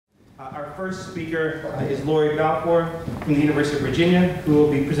Our first speaker is Lori Balfour from the University of Virginia, who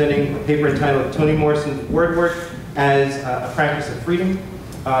will be presenting a paper entitled Toni Morrison's Word Work as a Practice of Freedom.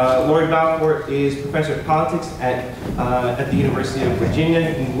 Lori Balfour is professor of politics at the University of Virginia,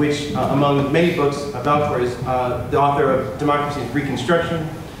 in which, among many books, Balfour is the author of Democracy's Reconstruction,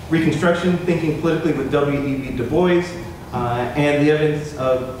 Thinking Politically with W.E.B. Du Bois, and The Evidence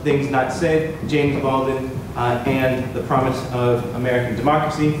of Things Not Said, James Baldwin, and The Promise of American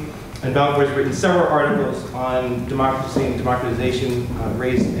Democracy. And Balfour has written several articles on democracy and democratization,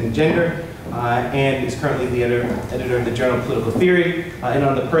 race and gender, and is currently the editor of the journal Political Theory, and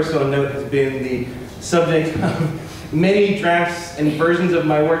on the personal note has been the subject of many drafts and versions of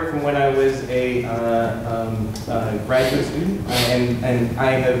my work from when I was a graduate student, and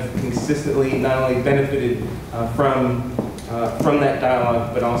I have consistently not only benefited from that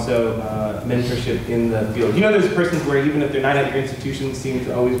dialogue, but also mentorship in the field. You know, there's persons where even if they're not at your institution, seem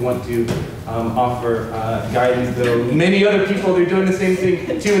to always want to offer guidance, though many other people are doing the same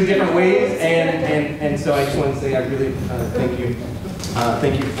thing too in different ways, and so I just want to say I really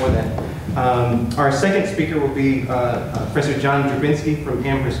thank you for that. Our second speaker will be Professor John Drabinski from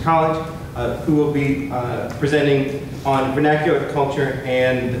Amherst College, who will be presenting on vernacular culture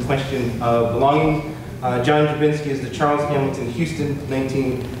and the question of belonging. John Drabinski is the Charles Hamilton Houston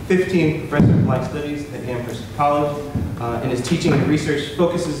 1915 Professor of Black Studies at Amherst College, and his teaching and research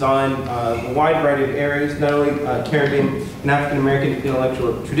focuses on a wide variety of areas, not only Caribbean and African American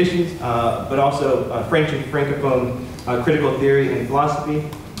intellectual traditions, but also French and Francophone critical theory and philosophy.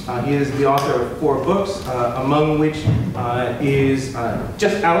 He is the author of 4 books, among which is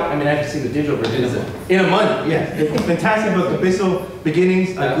just out. I mean, I haven't seen the digital version. Is it? In a month, yes. It's a fantastic book, Abyssal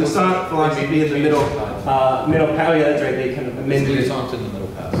Beginnings, Glissant Philosophy in the Middle Passage. Oh, yeah, that's right. They kind of amended it. Glissant in the Middle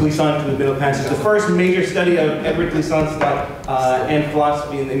Passage. Glissant in the Middle Passage. The first major study of Edward Glissant's thought and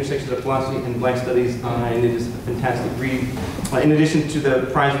philosophy and the intersections of philosophy and Black studies, and it is a fantastic read. In addition to the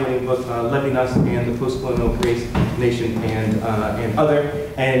prize-winning book, Levinas and the Post-Colonial Race, Nation, and Other.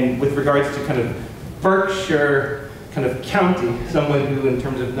 And with regards to kind of Berkshire kind of county, someone who in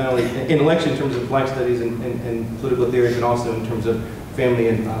terms of not only intellectual, in terms of Black studies and political theory, but also in terms of family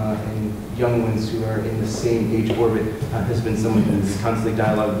and young ones who are in the same age orbit, has been someone who is constantly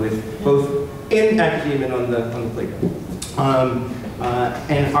dialogued with, both in academia and on the playground.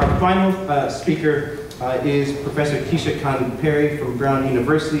 And our final speaker is Professor Keisha Khan-Perry from Brown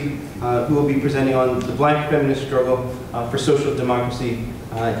University, who will be presenting on the Black feminist struggle for social democracy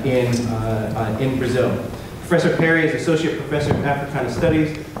in Brazil. Professor Perry is Associate Professor of Africana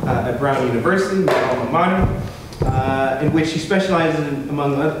Studies at Brown University, my alma mater, in which she specializes in,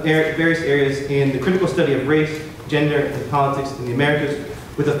 among various areas in the critical study of race, gender, and politics in the Americas,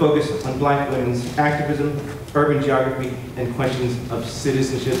 with a focus on Black women's activism, urban geography, and questions of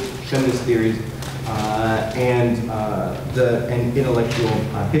citizenship, feminist theories, and intellectual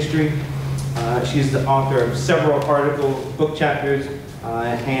history. She is the author of several articles, book chapters,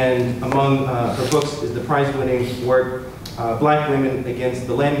 and among her books is the prize-winning work, Black Women Against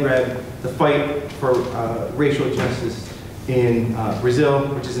the Land Grab, The Fight for Racial Justice in Brazil,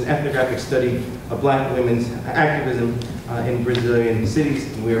 which is an ethnographic study of Black women's activism in Brazilian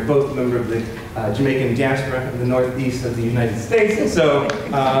cities. And we are both members of the Jamaican diaspora in the northeast of the United States, and so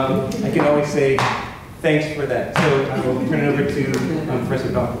I can always say thanks for that. So I will turn it over to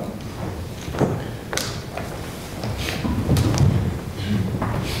Professor Balfour.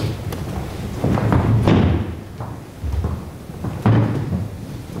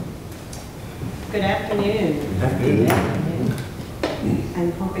 Good afternoon. Good afternoon. Good afternoon.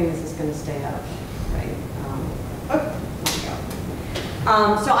 I'm hoping this is going to stay up, right?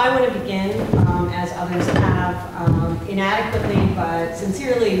 So I want to begin, as others have, inadequately but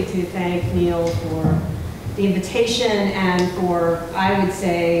sincerely to thank Neil for the invitation and for, I would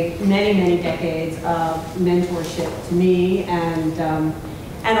say, many, many decades of mentorship to me,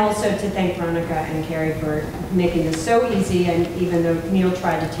 and also to thank Veronica and Carrie for making this so easy, and even though Neil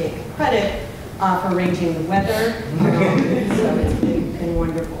tried to take credit for arranging the weather, so it's been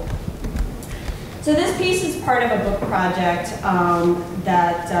wonderful. So this piece is part of a book project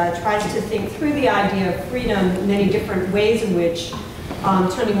that tries to think through the idea of freedom, many different ways in which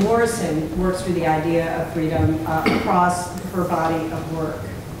Toni Morrison works through the idea of freedom across her body of work.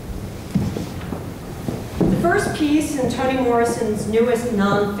 The first piece in Toni Morrison's newest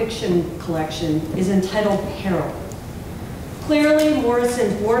nonfiction collection is entitled Peril. Clearly,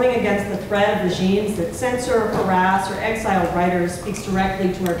 Morrison's warning against the threat of regimes that censor, harass, or exile writers speaks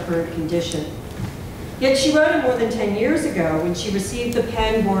directly to our current condition. Yet she wrote it more than 10 years ago when she received the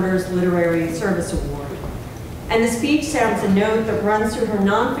PEN Borders Literary Service Award. And the speech sounds a note that runs through her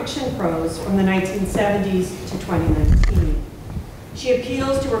nonfiction prose from the 1970s to 2019. She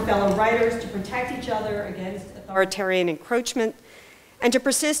appeals to her fellow writers to protect each other against authoritarian encroachment and to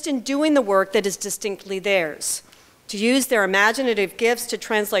persist in doing the work that is distinctly theirs, to use their imaginative gifts to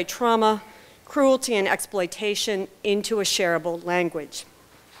translate trauma, cruelty, and exploitation into a shareable language.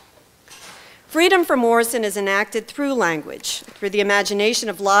 Freedom for Morrison is enacted through language, through the imagination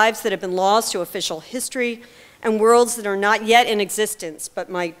of lives that have been lost to official history and worlds that are not yet in existence but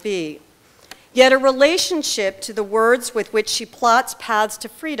might be. Yet a relationship to the words with which she plots paths to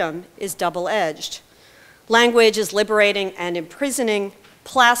freedom is double-edged. Language is liberating and imprisoning,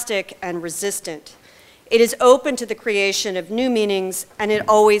 plastic and resistant. It is open to the creation of new meanings, and it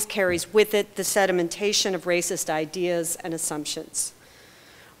always carries with it the sedimentation of racist ideas and assumptions.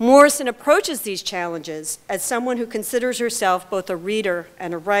 Morrison approaches these challenges as someone who considers herself both a reader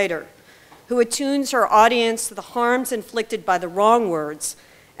and a writer, who attunes her audience to the harms inflicted by the wrong words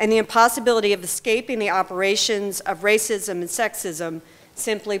and the impossibility of escaping the operations of racism and sexism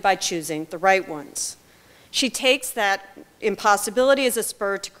simply by choosing the right ones. She takes that impossibility as a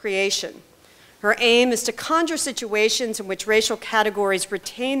spur to creation. Her aim is to conjure situations in which racial categories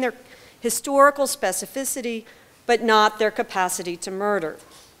retain their historical specificity, but not their capacity to murder.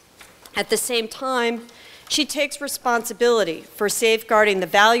 At the same time, she takes responsibility for safeguarding the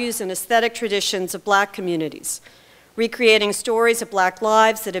values and aesthetic traditions of Black communities, recreating stories of Black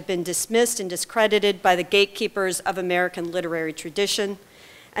lives that have been dismissed and discredited by the gatekeepers of American literary tradition,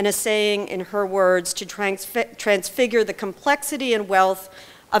 and essaying, in her words, to transfigure the complexity and wealth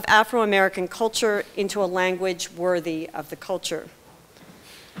of Afro-American culture into a language worthy of the culture.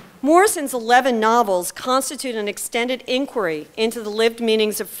 Morrison's 11 novels constitute an extended inquiry into the lived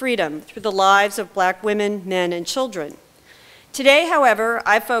meanings of freedom through the lives of Black women, men, and children. Today, however,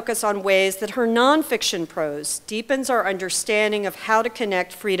 I focus on ways that her nonfiction prose deepens our understanding of how to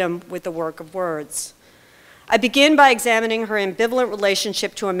connect freedom with the work of words. I begin by examining her ambivalent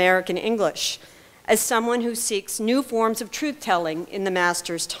relationship to American English as someone who seeks new forms of truth-telling in the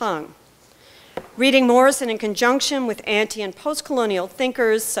master's tongue. Reading Morrison in conjunction with anti- and post-colonial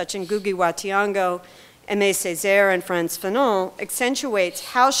thinkers such as Ngugi wa Thiong'o, Aimé Césaire, and Frantz Fanon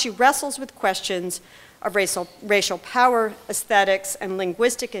accentuates how she wrestles with questions of racial power, aesthetics, and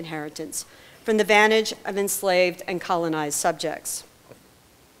linguistic inheritance from the vantage of enslaved and colonized subjects.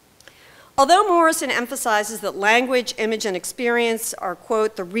 Although Morrison emphasizes that language, image, and experience are,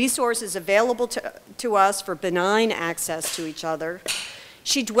 quote, the resources available to us for benign access to each other,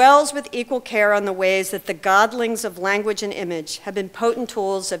 she dwells with equal care on the ways that the godlings of language and image have been potent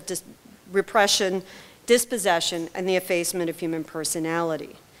tools of repression, dispossession, and the effacement of human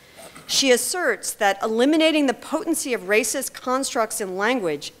personality. She asserts that eliminating the potency of racist constructs in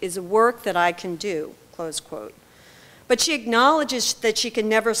language is a work that I can do, close quote. But she acknowledges that she can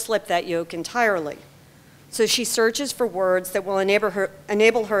never slip that yoke entirely. So she searches for words that will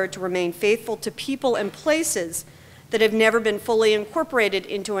enable her to remain faithful to people and places that have never been fully incorporated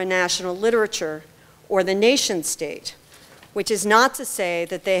into a national literature or the nation state, which is not to say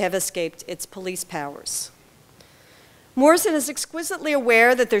that they have escaped its police powers. Morrison is exquisitely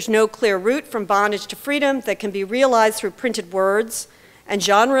aware that there's no clear route from bondage to freedom that can be realized through printed words, and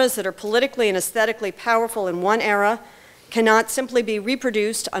genres that are politically and aesthetically powerful in one era cannot simply be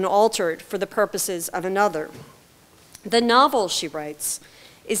reproduced unaltered for the purposes of another. The novel, she writes,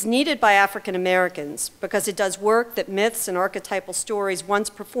 is needed by African Americans because it does work that myths and archetypal stories once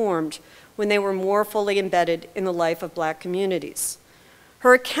performed when they were more fully embedded in the life of Black communities.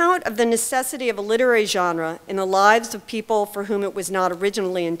 Her account of the necessity of a literary genre in the lives of people for whom it was not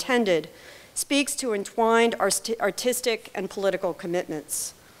originally intended speaks to entwined artistic and political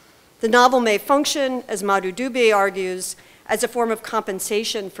commitments. The novel may function, as Madhu Dubé argues, as a form of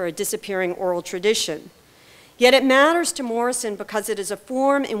compensation for a disappearing oral tradition. Yet it matters to Morrison because it is a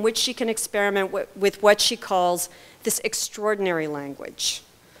form in which she can experiment with what she calls this extraordinary language.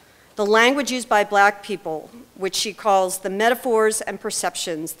 The language used by Black people, which she calls the metaphors and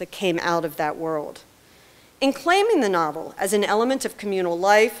perceptions that came out of that world. In claiming the novel as an element of communal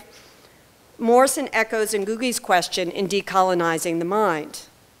life, Morrison echoes Ngugi's question in Decolonizing the Mind.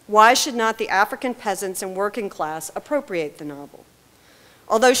 Why should not the African peasants and working class appropriate the novel?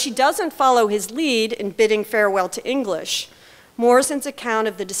 Although she doesn't follow his lead in bidding farewell to English, Morrison's account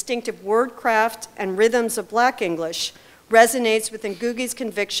of the distinctive wordcraft and rhythms of Black English resonates with Ngugi's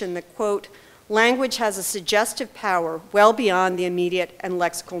conviction that, quote, language has a suggestive power well beyond the immediate and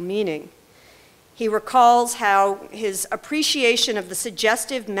lexical meaning. He recalls how his appreciation of the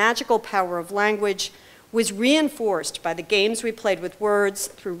suggestive, magical power of language was reinforced by the games we played with words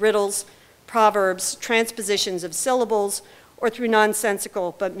through riddles, proverbs, transpositions of syllables, or through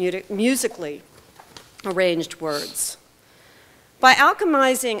nonsensical but musically arranged words. By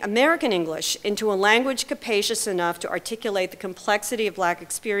alchemizing American English into a language capacious enough to articulate the complexity of Black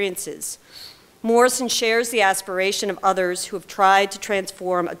experiences, Morrison shares the aspiration of others who have tried to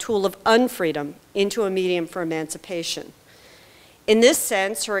transform a tool of unfreedom into a medium for emancipation. In this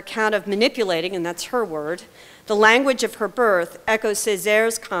sense, her account of manipulating, and that's her word, the language of her birth echoes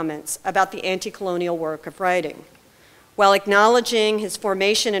Césaire's comments about the anti-colonial work of writing. While acknowledging his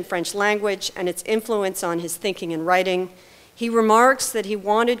formation in French language and its influence on his thinking and writing, he remarks that he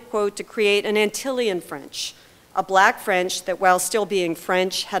wanted, quote, to create an Antillean French, a Black French that, while still being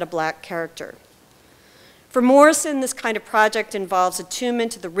French, had a Black character. For Morrison, this kind of project involves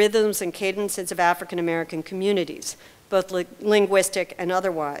attunement to the rhythms and cadences of African American communities, both linguistic and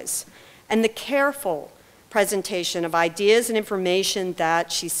otherwise, and the careful presentation of ideas and information that,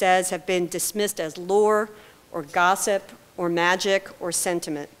 she says, have been dismissed as lore or gossip or magic or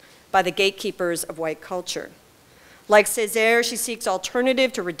sentiment by the gatekeepers of white culture. Like Césaire, she seeks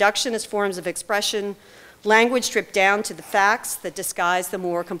alternative to reductionist forms of expression, language stripped down to the facts that disguise the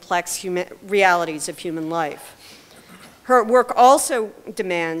more complex realities of human life. Her work also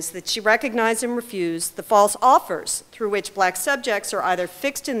demands that she recognize and refuse the false offers through which Black subjects are either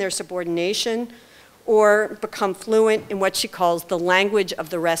fixed in their subordination or become fluent in what she calls the language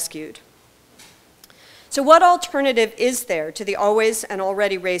of the rescued. So what alternative is there to the always and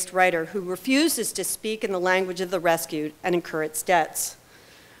already raced writer who refuses to speak in the language of the rescued and incur its debts?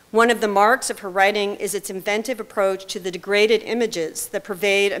 One of the marks of her writing is its inventive approach to the degraded images that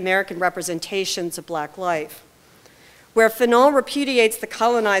pervade American representations of Black life. Where Fanon repudiates the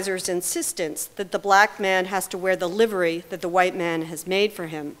colonizer's insistence that the Black man has to wear the livery that the white man has made for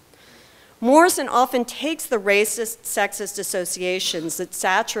him, Morrison often takes the racist, sexist associations that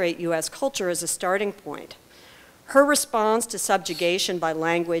saturate US culture as a starting point. Her response to subjugation by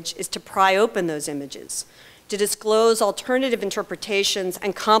language is to pry open those images, to disclose alternative interpretations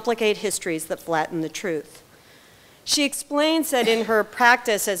and complicate histories that flatten the truth. She explains that in her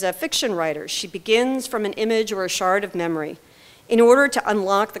practice as a fiction writer, she begins from an image or a shard of memory in order to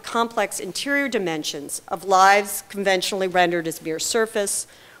unlock the complex interior dimensions of lives conventionally rendered as mere surface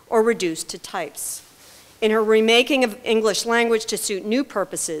or reduced to types. In her remaking of English language to suit new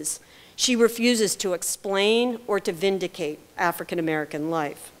purposes, she refuses to explain or to vindicate African American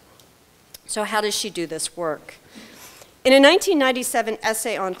life. So how does she do this work? In a 1997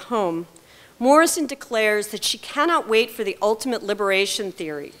 essay on home, Morrison declares that she cannot wait for the ultimate liberation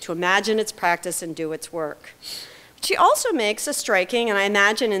theory to imagine its practice and do its work. She also makes a striking, and I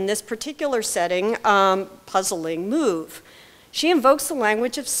imagine in this particular setting, puzzling move. She invokes the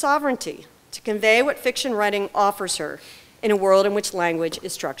language of sovereignty to convey what fiction writing offers her in a world in which language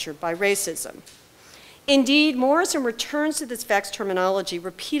is structured by racism. Indeed, Morrison returns to this vexed terminology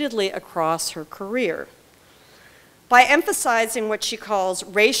repeatedly across her career. By emphasizing what she calls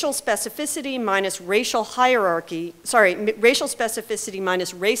racial specificity minus racial hierarchy, racial specificity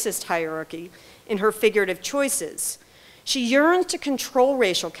minus racist hierarchy in her figurative choices, she yearns to control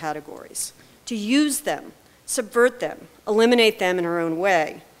racial categories, to use them, subvert them, eliminate them in her own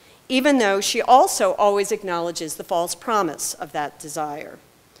way, even though she also always acknowledges the false promise of that desire.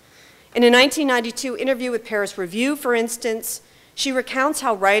 In a 1992 interview with Paris Review, for instance, she recounts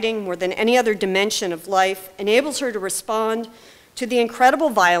how writing, more than any other dimension of life, enables her to respond to the incredible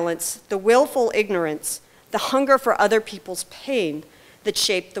violence, the willful ignorance, the hunger for other people's pain that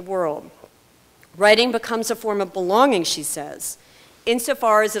shaped the world. Writing becomes a form of belonging, she says,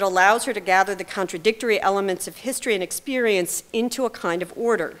 insofar as it allows her to gather the contradictory elements of history and experience into a kind of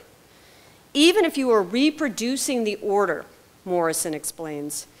order. Even if you are reproducing the order, Morrison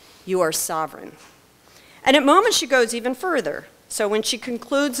explains, you are sovereign. And at moments she goes even further. So when she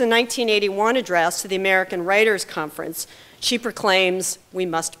concludes a 1981 address to the American Writers' Conference, she proclaims, we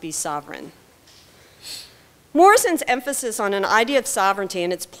must be sovereign. Morrison's emphasis on an idea of sovereignty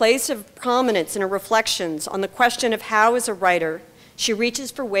and its place of prominence in her reflections on the question of how, as a writer, she reaches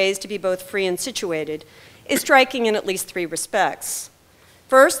for ways to be both free and situated, is striking in at least three respects.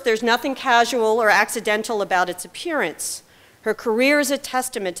 First, there's nothing casual or accidental about its appearance. Her career is a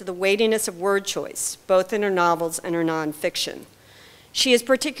testament to the weightiness of word choice, both in her novels and her nonfiction. She is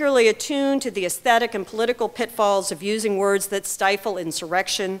particularly attuned to the aesthetic and political pitfalls of using words that stifle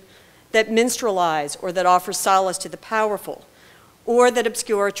insurrection, that minstrelize or that offer solace to the powerful, or that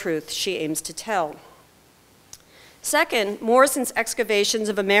obscure truth she aims to tell. Second, Morrison's excavations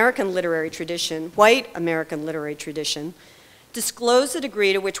of American literary tradition, white American literary tradition, disclose the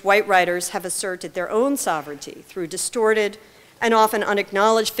degree to which white writers have asserted their own sovereignty through distorted and often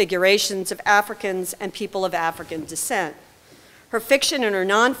unacknowledged figurations of Africans and people of African descent. Her fiction and her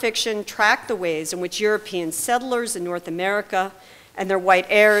nonfiction track the ways in which European settlers in North America and their white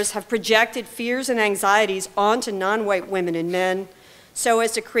heirs have projected fears and anxieties onto non-white women and men so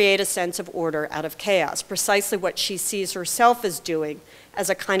as to create a sense of order out of chaos, precisely what she sees herself as doing as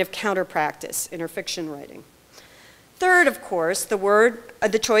a kind of counter-practice in her fiction writing. Third, of course,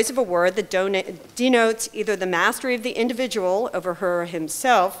 the choice of a word that denotes either the mastery of the individual over her or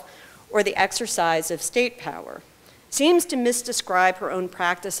himself or the exercise of state power seems to misdescribe her own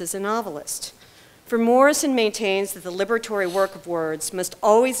practice as a novelist. For Morrison maintains that the liberatory work of words must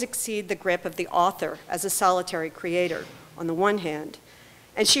always exceed the grip of the author as a solitary creator, on the one hand,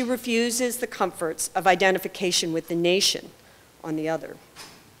 and she refuses the comforts of identification with the nation, on the other.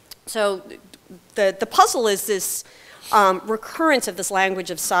 So the puzzle is this recurrence of this language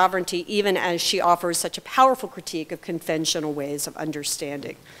of sovereignty, even as she offers such a powerful critique of conventional ways of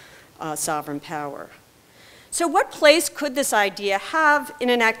understanding sovereign power. So what place could this idea have in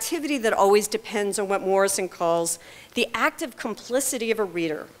an activity that always depends on what Morrison calls the active complicity of a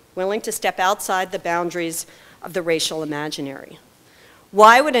reader, willing to step outside the boundaries of the racial imaginary?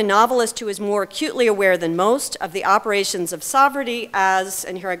 Why would a novelist who is more acutely aware than most of the operations of sovereignty as,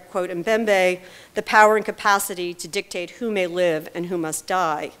 and here I quote Mbembe, the power and capacity to dictate who may live and who must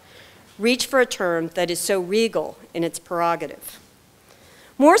die, reach for a term that is so regal in its prerogative?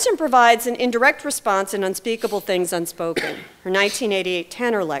 Morrison provides an indirect response in Unspeakable Things Unspoken, her 1988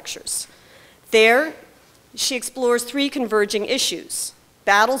 Tanner lectures. There, she explores three converging issues: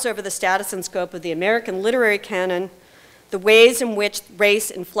 battles over the status and scope of the American literary canon, the ways in which race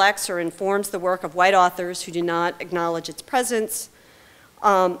inflects or informs the work of white authors who do not acknowledge its presence,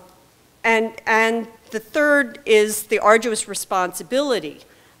 and the third is the arduous responsibility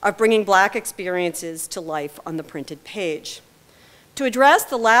of bringing Black experiences to life on the printed page. To address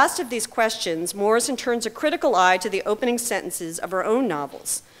the last of these questions, Morrison turns a critical eye to the opening sentences of her own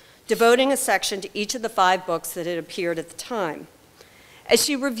novels, devoting a section to each of the 5 books that had appeared at the time. As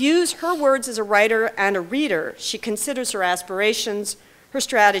she reviews her words as a writer and a reader, she considers her aspirations, her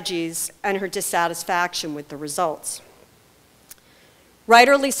strategies, and her dissatisfaction with the results.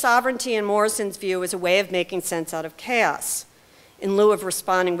 Writerly sovereignty, in Morrison's view, is a way of making sense out of chaos. In lieu of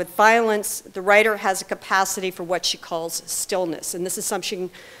responding with violence, the writer has a capacity for what she calls stillness. And this is something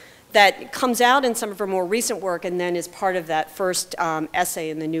that comes out in some of her more recent work and then is part of that first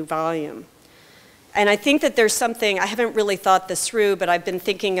essay in the new volume. And I think that there's something, I haven't really thought this through, but I've been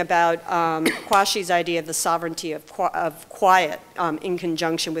thinking about Kwashi's idea of the sovereignty of quiet in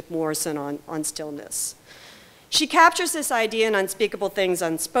conjunction with Morrison on stillness. She captures this idea in Unspeakable Things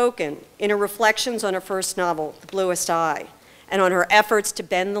Unspoken in her reflections on her first novel, The Bluest Eye, and on her efforts to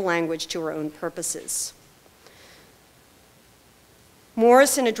bend the language to her own purposes.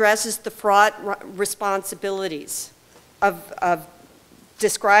 Morrison addresses the fraught responsibilities of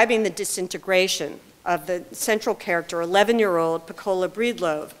describing the disintegration of the central character, 11-year-old Pecola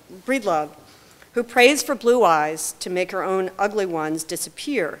Breedlove, who prays for blue eyes to make her own ugly ones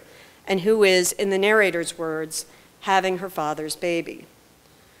disappear, and who is, in the narrator's words, having her father's baby.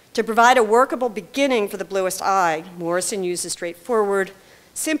 To provide a workable beginning for The Bluest Eye, Morrison uses straightforward,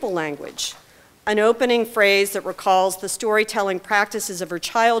 simple language, an opening phrase that recalls the storytelling practices of her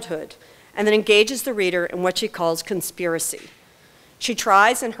childhood and that engages the reader in what she calls conspiracy. She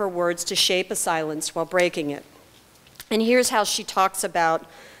tries, in her words, to shape a silence while breaking it. And here's how she talks about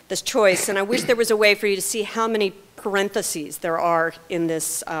this choice, and I wish there was a way for you to see how many parentheses there are in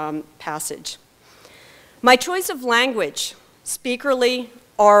this passage. My choice of language, speakerly,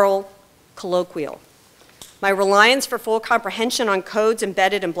 oral, colloquial. My reliance for full comprehension on codes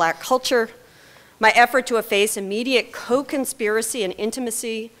embedded in Black culture, my effort to efface immediate co-conspiracy and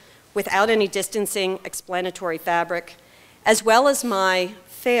intimacy without any distancing explanatory fabric, as well as my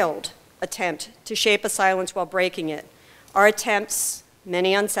failed attempt to shape a silence while breaking it, are attempts,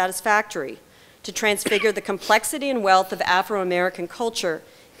 many unsatisfactory, to transfigure the complexity and wealth of Afro-American culture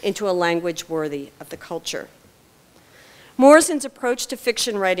into a language worthy of the culture. Morrison's approach to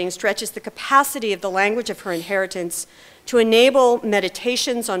fiction writing stretches the capacity of the language of her inheritance to enable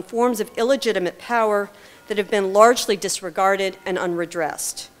meditations on forms of illegitimate power that have been largely disregarded and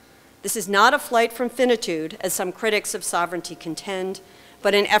unredressed. This is not a flight from finitude, as some critics of sovereignty contend,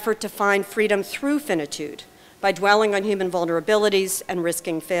 but an effort to find freedom through finitude by dwelling on human vulnerabilities and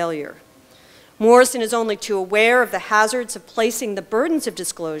risking failure. Morrison is only too aware of the hazards of placing the burdens of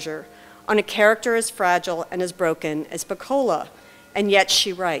disclosure on a character as fragile and as broken as Pecola, and yet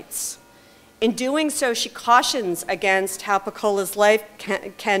she writes, In doing so, she cautions against how Piccola's life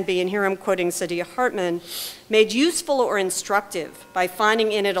can be, and here I'm quoting Saidiya Hartman, made useful or instructive by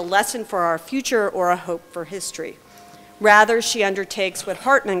finding in it a lesson for our future or a hope for history. Rather, she undertakes what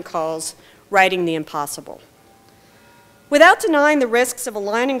Hartman calls writing the impossible. Without denying the risks of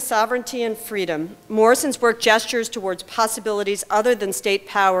aligning sovereignty and freedom, Morrison's work gestures towards possibilities other than state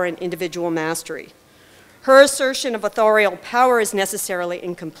power and individual mastery. Her assertion of authorial power is necessarily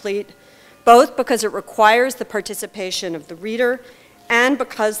incomplete, both because it requires the participation of the reader and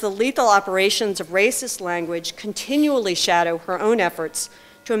because the lethal operations of racist language continually shadow her own efforts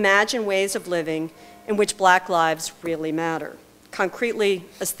to imagine ways of living in which Black lives really matter, concretely,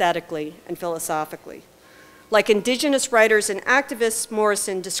 aesthetically, and philosophically. Like indigenous writers and activists,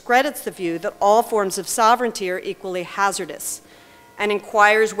 Morrison discredits the view that all forms of sovereignty are equally hazardous and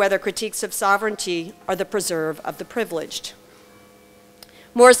inquires whether critiques of sovereignty are the preserve of the privileged.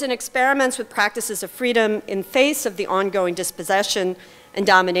 Morrison experiments with practices of freedom in face of the ongoing dispossession and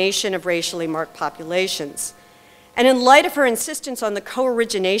domination of racially marked populations. And in light of her insistence on the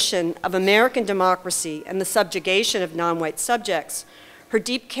co-origination of American democracy and the subjugation of non-white subjects, her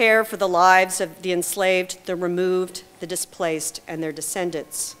deep care for the lives of the enslaved, the removed, the displaced, and their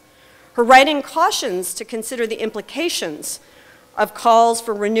descendants. Her writing cautions to consider the implications of calls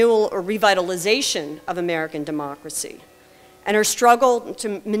for renewal or revitalization of American democracy, and her struggle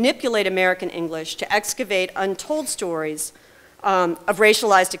to manipulate American English to excavate untold stories of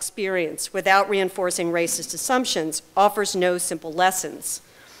racialized experience without reinforcing racist assumptions offers no simple lessons.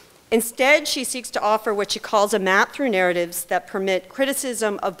 Instead, she seeks to offer what she calls a map through narratives that permit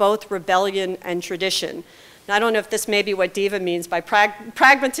criticism of both rebellion and tradition. Now, I don't know if this may be what Diva means by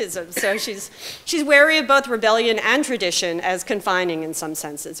pragmatism, so she's wary of both rebellion and tradition as confining in some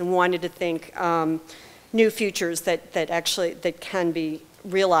senses and wanted to think new futures that can be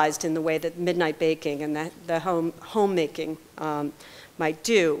realized in the way that midnight baking and the homemaking might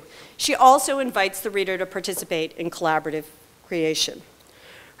do. She also invites the reader to participate in collaborative creation.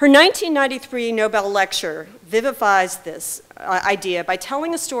 Her 1993 Nobel lecture vivifies this idea by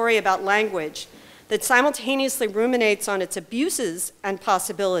telling a story about language that simultaneously ruminates on its abuses and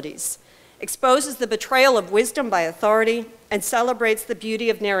possibilities, exposes the betrayal of wisdom by authority, and celebrates the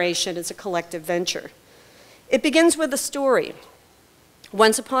beauty of narration as a collective venture. It begins with a story.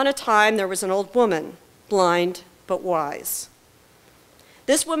 Once upon a time, there was an old woman, blind but wise.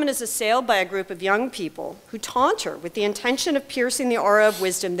 This woman is assailed by a group of young people who taunt her with the intention of piercing the aura of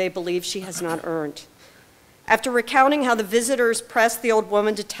wisdom they believe she has not earned. After recounting how the visitors press the old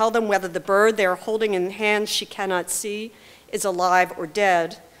woman to tell them whether the bird they are holding in hands she cannot see is alive or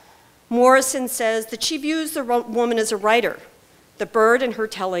dead, Morrison says that she views the woman as a writer. The bird in her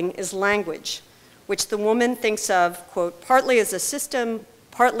telling is language, which the woman thinks of, quote, partly as a system,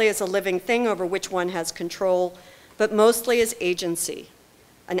 partly as a living thing over which one has control, but mostly as agency,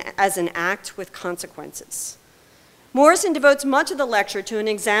 as an act with consequences. Morrison devotes much of the lecture to an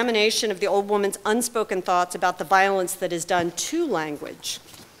examination of the old woman's unspoken thoughts about the violence that is done to language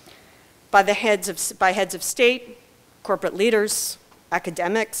by heads of state, corporate leaders,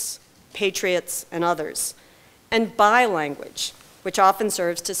 academics, patriots, and others, and by language, which often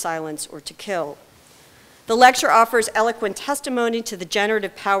serves to silence or to kill. The lecture offers eloquent testimony to the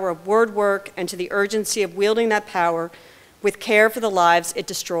generative power of word work and to the urgency of wielding that power with care for the lives it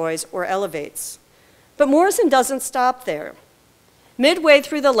destroys or elevates. But Morrison doesn't stop there. Midway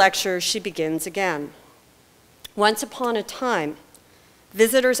through the lecture, she begins again. Once upon a time,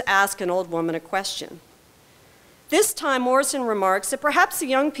 visitors ask an old woman a question. This time, Morrison remarks that perhaps the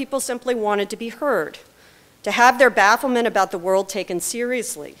young people simply wanted to be heard, to have their bafflement about the world taken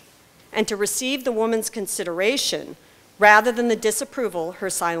seriously, and to receive the woman's consideration rather than the disapproval her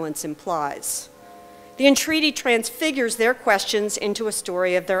silence implies. The entreaty transfigures their questions into a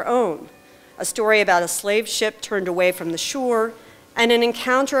story of their own, a story about a slave ship turned away from the shore, and an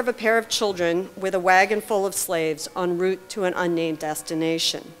encounter of a pair of children with a wagon full of slaves en route to an unnamed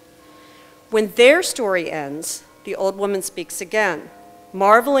destination. When their story ends, the old woman speaks again,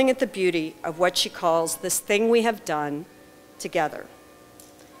 marveling at the beauty of what she calls this thing we have done together.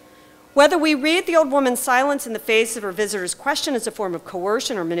 Whether we read the old woman's silence in the face of her visitor's question as a form of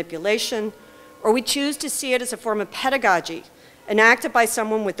coercion or manipulation, or we choose to see it as a form of pedagogy, enacted by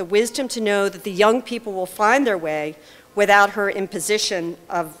someone with the wisdom to know that the young people will find their way without her imposition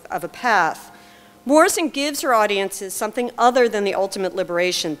of a path, Morrison gives her audiences something other than the ultimate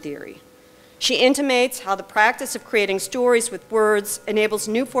liberation theory. She intimates how the practice of creating stories with words enables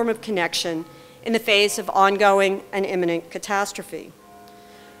a new form of connection in the face of ongoing and imminent catastrophe.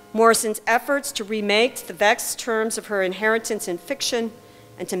 Morrison's efforts to remake the vexed terms of her inheritance in fiction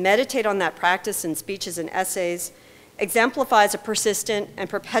and to meditate on that practice in speeches and essays exemplifies a persistent and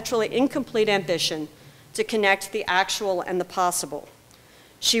perpetually incomplete ambition to connect the actual and the possible.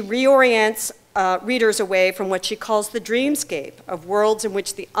 She reorients readers away from what she calls the dreamscape of worlds in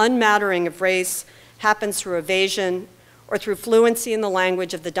which the unmattering of race happens through evasion or through fluency in the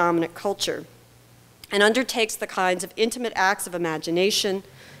language of the dominant culture, and undertakes the kinds of intimate acts of imagination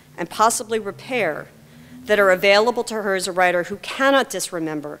and possibly repair that are available to her as a writer who cannot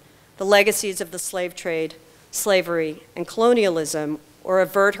disremember the legacies of the slave trade, slavery, and colonialism, or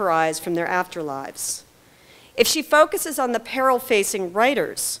avert her eyes from their afterlives. If she focuses on the peril facing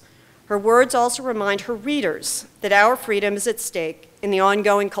writers, her words also remind her readers that our freedom is at stake in the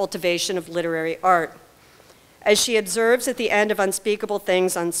ongoing cultivation of literary art. As she observes at the end of Unspeakable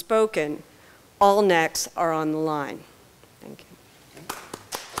Things Unspoken, all necks are on the line. Thank you.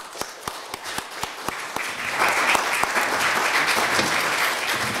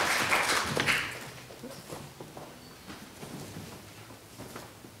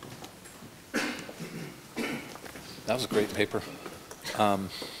 That was a great paper.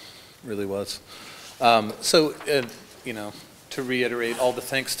 Really was. You know, to reiterate, all the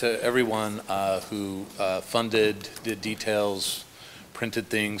thanks to everyone who funded, did details, printed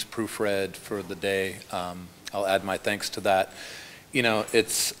things, proofread for the day. I'll add my thanks to that. You know,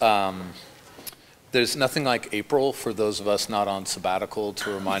 it's, there's nothing like April for those of us not on sabbatical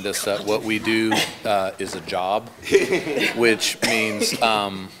to remind us that what we do is a job, which means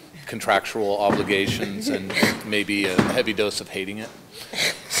contractual obligations and maybe a heavy dose of hating it.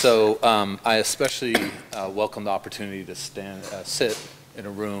 So I especially welcome the opportunity to sit in a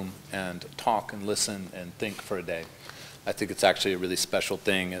room and talk and listen and think for a day. I think it's actually a really special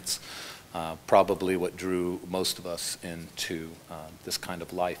thing. It's probably what drew most of us into this kind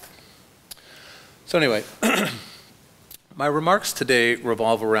of life. So anyway, my remarks today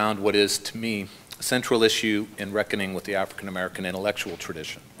revolve around what is, to me, a central issue in reckoning with the African American intellectual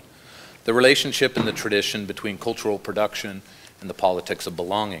tradition: the relationship in the tradition between cultural production and the politics of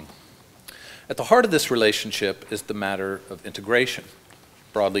belonging. At the heart of this relationship is the matter of integration,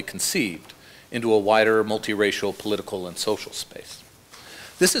 broadly conceived, into a wider multiracial political and social space.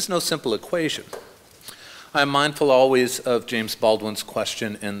 This is no simple equation. I am mindful always of James Baldwin's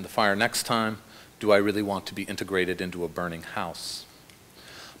question in The Fire Next Time: do I really want to be integrated into a burning house?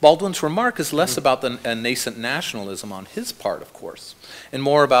 Baldwin's remark is less about a nascent nationalism on his part, of course, and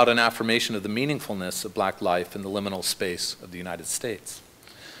more about an affirmation of the meaningfulness of black life in the liminal space of the United States.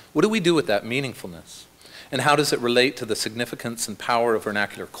 What do we do with that meaningfulness? And how does it relate to the significance and power of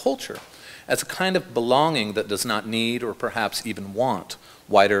vernacular culture as a kind of belonging that does not need or perhaps even want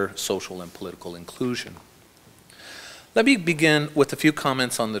wider social and political inclusion? Let me begin with a few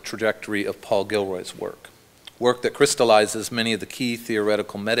comments on the trajectory of Paul Gilroy's work that crystallizes many of the key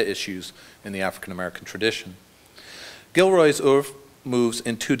theoretical meta-issues in the African American tradition. Gilroy's oeuvre moves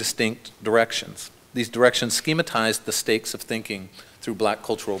in two distinct directions. These directions schematize the stakes of thinking through black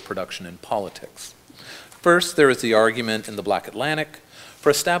cultural production and politics. First, there is the argument in the Black Atlantic for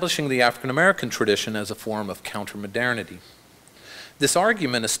establishing the African American tradition as a form of counter-modernity. This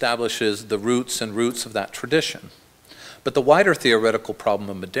argument establishes the roots of that tradition. But the wider theoretical problem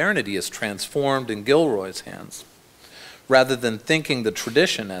of modernity is transformed in Gilroy's hands. Rather than thinking the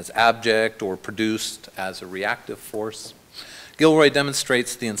tradition as abject or produced as a reactive force, Gilroy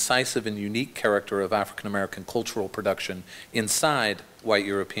demonstrates the incisive and unique character of African American cultural production inside white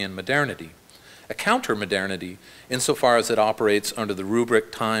European modernity, a counter-modernity insofar as it operates under the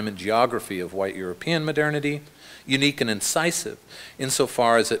rubric, time, and geography of white European modernity, unique and incisive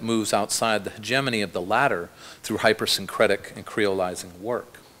insofar as it moves outside the hegemony of the latter through hypersyncretic and creolizing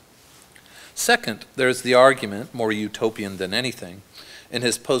work. Second, there's the argument, more utopian than anything, in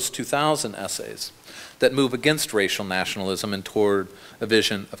his post-2000 essays that move against racial nationalism and toward a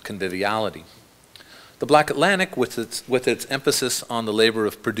vision of conviviality. The Black Atlantic, with its emphasis on the labor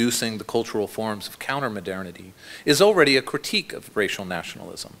of producing the cultural forms of counter-modernity, is already a critique of racial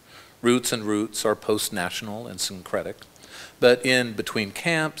nationalism. Roots are post-national and syncretic, but in Between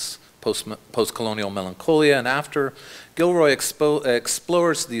Camps, Post-Colonial Melancholia, and After, Gilroy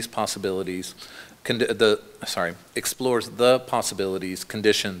explores these possibilities, explores the possibilities,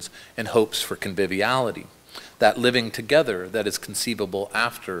 conditions, and hopes for conviviality, that living together that is conceivable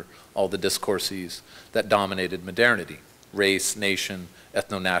after all the discourses that dominated modernity: race, nation,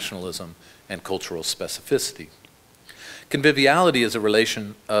 ethno-nationalism, and cultural specificity. Conviviality is a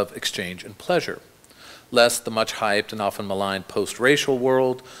relation of exchange and pleasure, less the much hyped and often maligned post-racial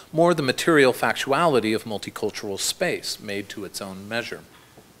world, more the material factuality of multicultural space made to its own measure.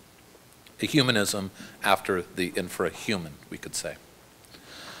 A humanism after the infrahuman, we could say.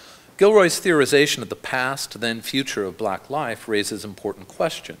 Gilroy's theorization of the past, then future of black life raises important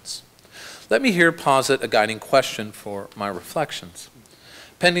questions. Let me here posit a guiding question for my reflections.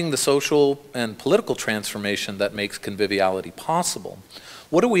 Pending the social and political transformation that makes conviviality possible,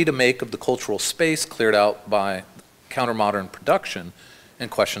 what are we to make of the cultural space cleared out by counter-modern production and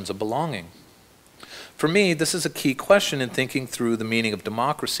questions of belonging? For me, this is a key question in thinking through the meaning of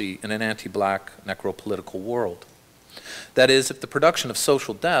democracy in an anti-black necropolitical world. That is, if the production of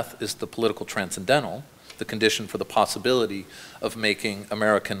social death is the political transcendental, the condition for the possibility of making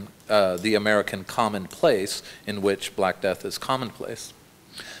the American commonplace in which black death is commonplace,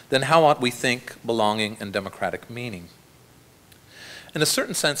 then how ought we think belonging and democratic meaning? In a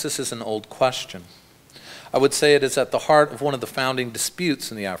certain sense, this is an old question. I would say it is at the heart of one of the founding disputes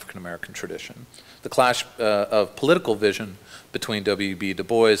in the African American tradition, the clash of political vision between W.B. Du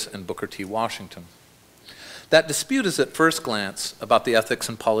Bois and Booker T. Washington. That dispute is at first glance about the ethics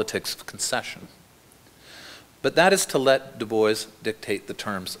and politics of concession. But that is to let Du Bois dictate the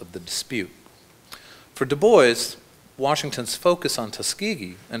terms of the dispute. For Du Bois, Washington's focus on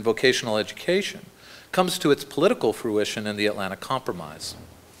Tuskegee and vocational education comes to its political fruition in the Atlantic Compromise.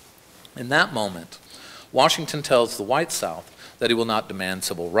 In that moment, Washington tells the white South that he will not demand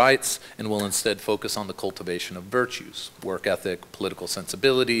civil rights and will instead focus on the cultivation of virtues, work ethic, political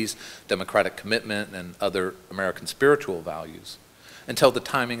sensibilities, democratic commitment, and other American spiritual values, until the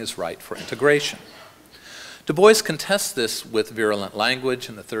timing is right for integration. Du Bois contests this with virulent language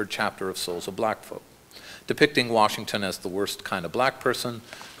in the 3rd chapter of Souls of Black Folk, depicting Washington as the worst kind of black person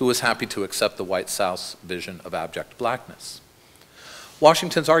who was happy to accept the white South's vision of abject blackness.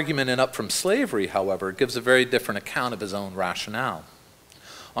 Washington's argument in Up From Slavery, however, gives a very different account of his own rationale.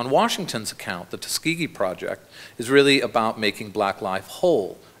 On Washington's account, the Tuskegee Project is really about making black life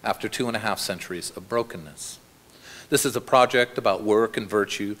whole after 2.5 centuries of brokenness. This is a project about work and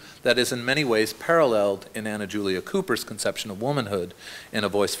virtue that is in many ways paralleled in Anna Julia Cooper's conception of womanhood in A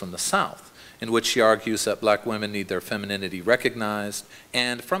Voice from the South, in which she argues that black women need their femininity recognized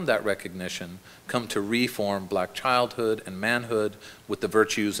and, from that recognition, come to reform black childhood and manhood with the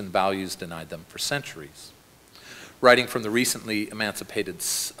virtues and values denied them for centuries. Writing from the recently emancipated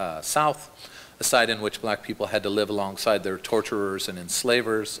South, a side in which black people had to live alongside their torturers and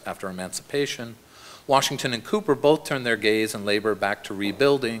enslavers after emancipation, Washington and Cooper both turn their gaze and labor back to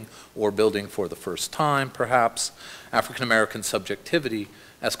rebuilding, or building for the first time, perhaps, African American subjectivity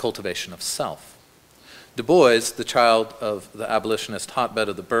as cultivation of self. Du Bois, the child of the abolitionist hotbed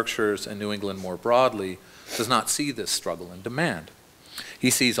of the Berkshires and New England more broadly, does not see this struggle and demand. He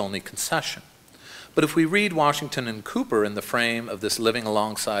sees only concession. But if we read Washington and Cooper in the frame of this living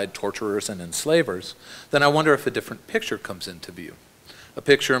alongside torturers and enslavers, then I wonder if a different picture comes into view, a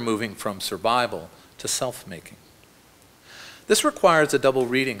picture moving from survival to self-making. This requires a double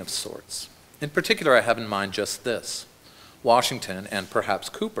reading of sorts. In particular, I have in mind just this. Washington, and perhaps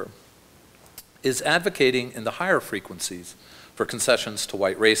Cooper, is advocating in the higher frequencies for concessions to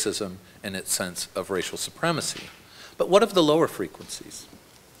white racism and its sense of racial supremacy. But what of the lower frequencies?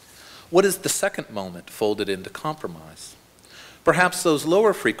 What is the second moment folded into compromise? Perhaps those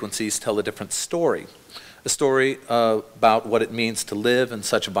lower frequencies tell a different story, a story about what it means to live in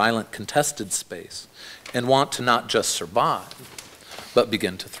such violent contested space and want to not just survive, but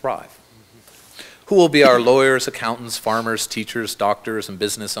begin to thrive. Who will be our lawyers, accountants, farmers, teachers, doctors, and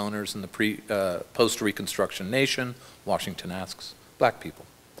business owners in the post-Reconstruction nation? Washington asks. Black people.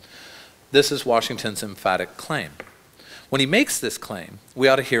 This is Washington's emphatic claim. When he makes this claim, we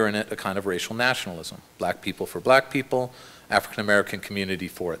ought to hear in it a kind of racial nationalism. Black people for black people, African American community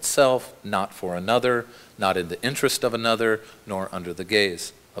for itself, not for another, not in the interest of another, nor under the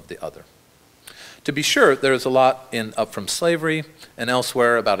gaze of the other. To be sure, there is a lot in Up From Slavery and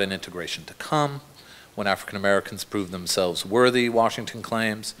elsewhere about an integration to come. When African Americans prove themselves worthy, Washington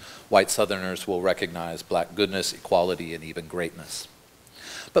claims, white Southerners will recognize black goodness, equality, and even greatness.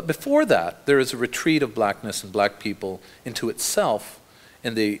 But before that, there is a retreat of blackness and black people into itself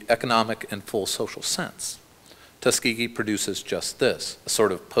in the economic and full social sense. Tuskegee produces just this, a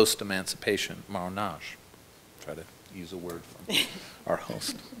sort of post-emancipation marronage. Try to use a word from our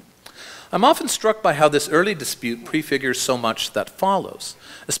host. I'm often struck by how this early dispute prefigures so much that follows,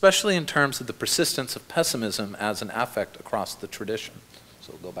 especially in terms of the persistence of pessimism as an affect across the tradition.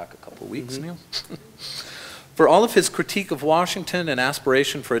 So we'll go back a couple weeks, Neil. For all of his critique of Washington and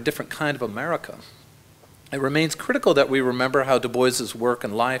aspiration for a different kind of America, it remains critical that we remember how Du Bois's work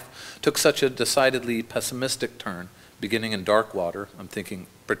and life took such a decidedly pessimistic turn, beginning in Darkwater. I'm thinking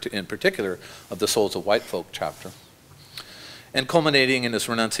in particular of the Souls of White Folk chapter, and culminating in his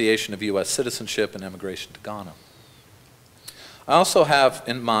renunciation of U.S. citizenship and emigration to Ghana. I also have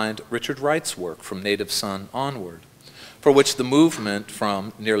in mind Richard Wright's work From Native Son Onward, for which the movement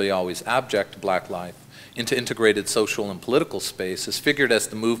from nearly always abject black life into integrated social and political space is figured as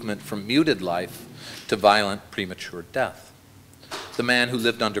the movement from muted life to violent premature death. The man who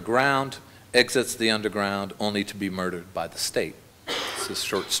lived underground exits the underground only to be murdered by the state. It's a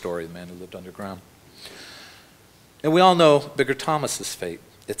short story, The Man Who Lived Underground. And we all know Bigger Thomas's fate.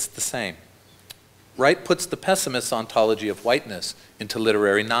 It's the same. Wright puts the pessimist's ontology of whiteness into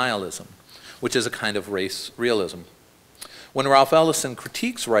literary nihilism, which is a kind of race realism. When Ralph Ellison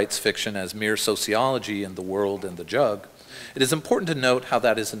critiques Wright's fiction as mere sociology in the world and the jug, it is important to note how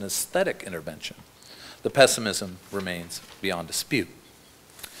that is an aesthetic intervention. The pessimism remains beyond dispute.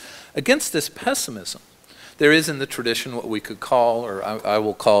 Against this pessimism, there is in the tradition what we could call, or I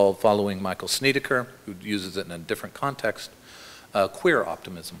will call, following Michael Snedeker, who uses it in a different context, queer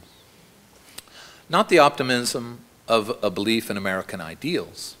optimism. Not the optimism of a belief in American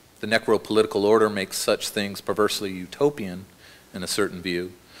ideals. The necro-political order makes such things perversely utopian in a certain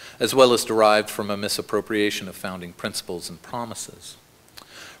view, as well as derived from a misappropriation of founding principles and promises.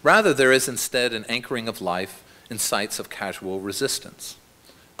 Rather, there is instead an anchoring of life in sites of casual resistance: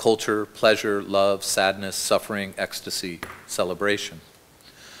 culture, pleasure, love, sadness, suffering, ecstasy, celebration.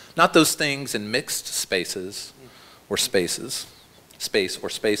 Not those things in mixed spaces,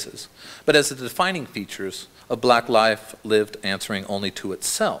 but as the defining features of black life lived answering only to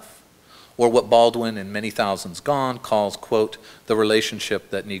itself, or what Baldwin in Many Thousands Gone calls, quote, the relationship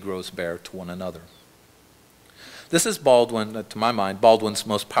that Negroes bear to one another. This is Baldwin, to my mind, Baldwin's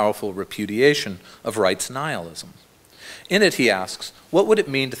most powerful repudiation of Wright's nihilism. In it, he asks, what would it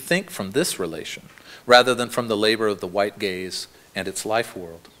mean to think from this relation, rather than from the labor of the white gaze and its life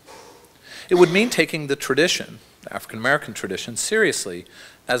world? It would mean taking the tradition, the African-American tradition, seriously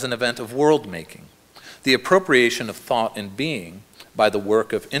as an event of world-making, the appropriation of thought and being by the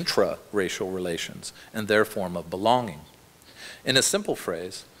work of intra-racial relations and their form of belonging. In a simple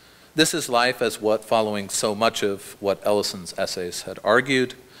phrase, this is life as what, following so much of what Ellison's essays had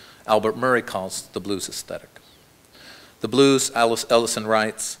argued, Albert Murray calls the blues aesthetic. The blues, Ellison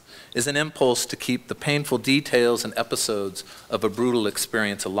writes, is an impulse to keep the painful details and episodes of a brutal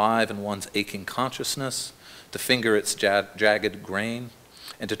experience alive in one's aching consciousness, to finger its jagged grain,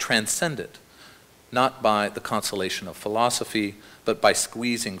 and to transcend it, not by the consolation of philosophy, but by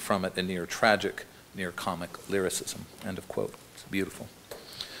squeezing from it a near tragic, near comic lyricism, end of quote. It's beautiful.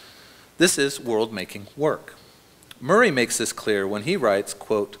 This is world-making work. Murray makes this clear when he writes,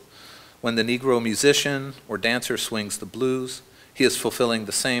 quote, when the Negro musician or dancer swings the blues, he is fulfilling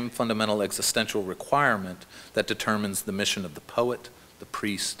the same fundamental existential requirement that determines the mission of the poet, the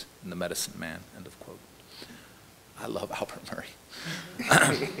priest, and the medicine man, end of quote. I love Albert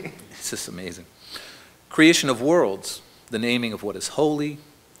Murray. It's just amazing. Creation of worlds, the naming of what is holy,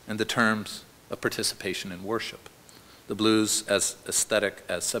 and the terms of participation in worship. The blues as aesthetic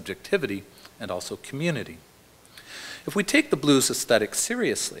as subjectivity and also community. If we take the blues aesthetic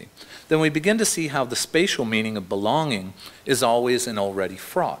seriously, then we begin to see how the spatial meaning of belonging is always and already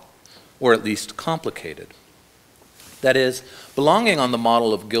fraught, or at least complicated. That is, belonging on the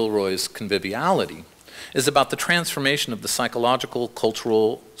model of Gilroy's conviviality is about the transformation of the psychological,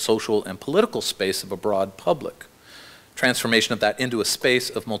 cultural, social, and political space of a broad public. Transformation of that into a space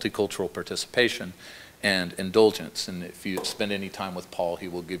of multicultural participation and indulgence. And if you spend any time with Paul, he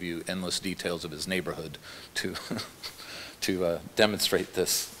will give you endless details of his neighborhood to, to demonstrate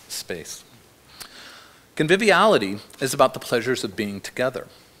this space. Conviviality is about the pleasures of being together.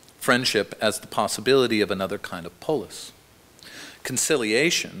 Friendship as the possibility of another kind of polis.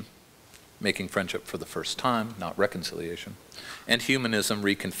 Conciliation, making friendship for the first time, not reconciliation, and humanism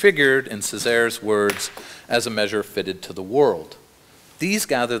reconfigured, in Césaire's words, as a measure fitted to the world. These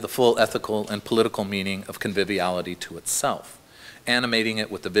gather the full ethical and political meaning of conviviality to itself, animating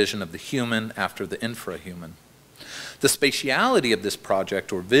it with the vision of the human after the infrahuman. The spatiality of this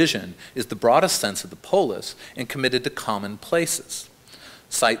project or vision is the broadest sense of the polis and committed to common places,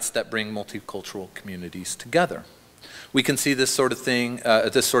 sites that bring multicultural communities together. We can see this sort of thing,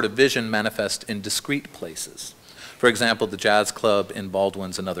 this sort of vision manifest in discrete places. For example, the jazz club in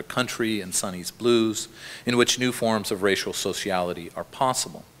Baldwin's Another Country and Sonny's Blues, in which new forms of racial sociality are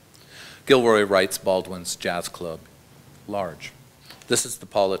possible. Gilroy writes Baldwin's jazz club large. This is the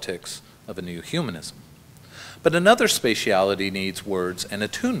politics of a new humanism. But another spatiality needs words and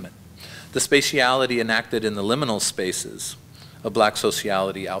attunement. The spatiality enacted in the liminal spaces of black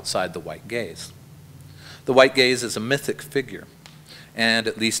sociality outside the white gaze. The white gaze is a mythic figure, and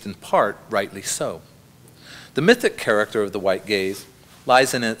at least in part, rightly so. The mythic character of the white gaze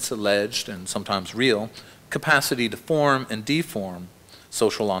lies in its alleged, and sometimes real, capacity to form and deform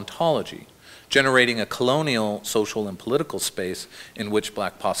social ontology, generating a colonial social and political space in which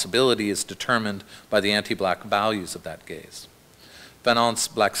black possibility is determined by the anti-black values of that gaze. Fanon's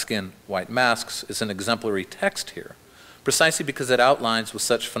Black Skin, White Masks is an exemplary text here, precisely because it outlines with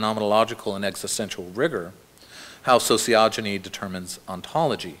such phenomenological and existential rigor how sociogeny determines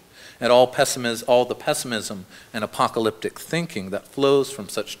ontology, and all the pessimism and apocalyptic thinking that flows from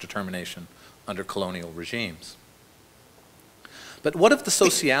such determination under colonial regimes. But what of the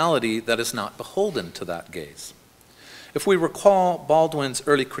sociality that is not beholden to that gaze? If we recall Baldwin's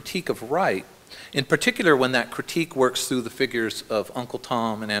early critique of right, in particular when that critique works through the figures of Uncle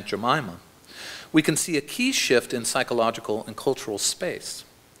Tom and Aunt Jemima, we can see a key shift in psychological and cultural space.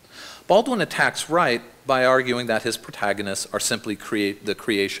 Baldwin attacks right by arguing that his protagonists are simply the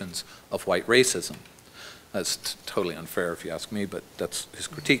creations of white racism. That's totally unfair if you ask me, but that's his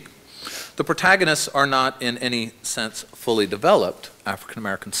critique. The protagonists are not in any sense fully developed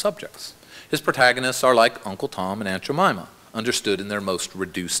African-American subjects. His protagonists are like Uncle Tom and Aunt Jemima, understood in their most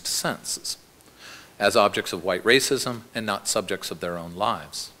reduced senses, as objects of white racism and not subjects of their own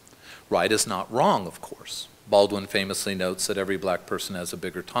lives. Right is not wrong, of course. Baldwin famously notes that every black person has a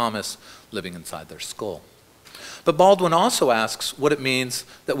bigger Thomas living inside their skull. But Baldwin also asks what it means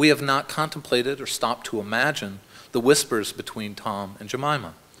that we have not contemplated or stopped to imagine the whispers between Tom and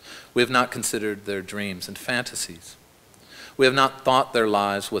Jemima. We have not considered their dreams and fantasies. We have not thought their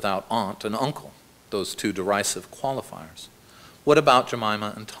lives without aunt and uncle, those two derisive qualifiers. What about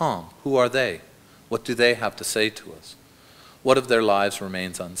Jemima and Tom? Who are they? What do they have to say to us? What of their lives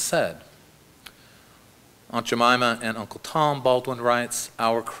remains unsaid? Aunt Jemima and Uncle Tom, Baldwin writes,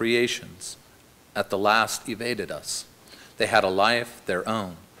 our creations at the last evaded us. They had a life, their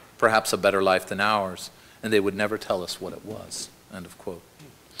own, perhaps a better life than ours, and they would never tell us what it was, end of quote.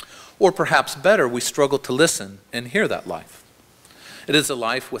 Or perhaps better, we struggle to listen and hear that life. It is a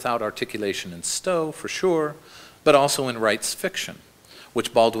life without articulation in Stowe, for sure, but also in Wright's fiction,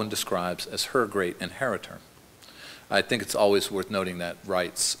 which Baldwin describes as her great inheritor. I think it's always worth noting that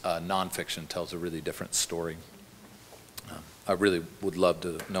Wright's nonfiction tells a really different story. I really would love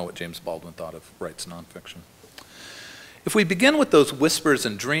to know what James Baldwin thought of Wright's nonfiction. If we begin with those whispers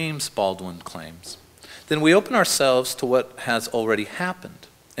and dreams, Baldwin claims, then we open ourselves to what has already happened,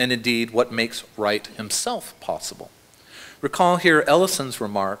 and indeed what makes Wright himself possible. Recall here Ellison's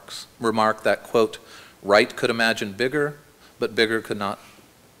remark that, quote, Wright could imagine Bigger, but Bigger could not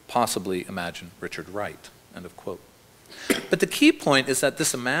possibly imagine Richard Wright, end of quote. But the key point is that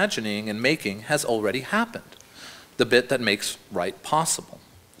this imagining and making has already happened, the bit that makes Wright possible.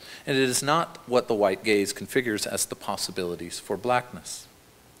 And it is not what the white gaze configures as the possibilities for blackness.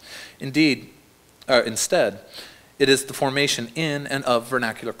 Instead, it is the formation in and of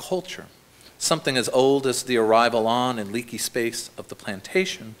vernacular culture, something as old as the arrival on and leaky space of the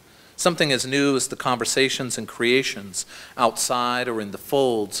plantation, something as new as the conversations and creations outside or in the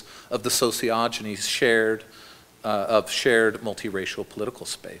folds of the sociogenies shared multiracial political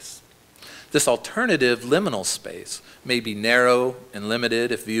space. This alternative liminal space may be narrow and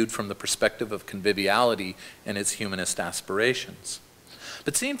limited if viewed from the perspective of conviviality and its humanist aspirations.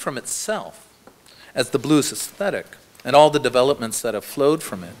 But seen from itself, as the blues aesthetic and all the developments that have flowed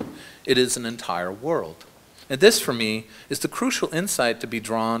from it, it is an entire world. And this, for me, is the crucial insight to be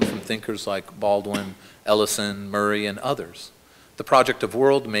drawn from thinkers like Baldwin, Ellison, Murray, and others. The project of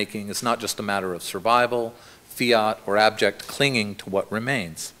world making is not just a matter of survival, fiat, or abject clinging to what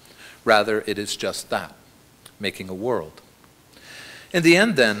remains. Rather, it is just that, making a world. In the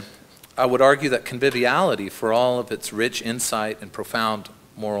end, then, I would argue that conviviality, for all of its rich insight and profound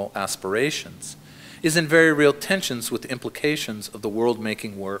moral aspirations, is in very real tensions with the implications of the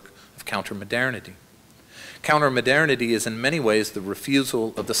world-making work of counter-modernity. Counter-modernity is in many ways the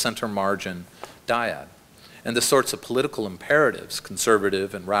refusal of the center-margin dyad, and the sorts of political imperatives,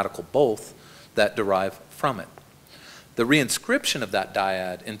 conservative and radical both, that derive from it. The reinscription of that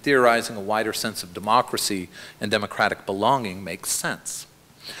dyad in theorizing a wider sense of democracy and democratic belonging makes sense.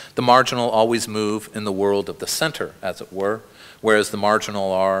 The marginal always move in the world of the center, as it were, whereas the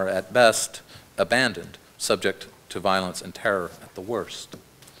marginal are, at best, abandoned, subject to violence and terror at the worst.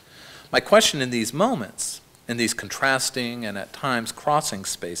 My question in these moments, in these contrasting and at times crossing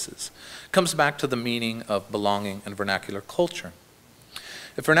spaces, comes back to the meaning of belonging and vernacular culture.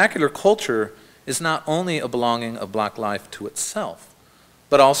 If vernacular culture is not only a belonging of black life to itself,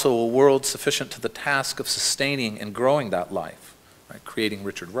 but also a world sufficient to the task of sustaining and growing that life, right, creating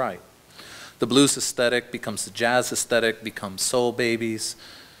Richard Wright. The blues aesthetic becomes the jazz aesthetic, becomes soul babies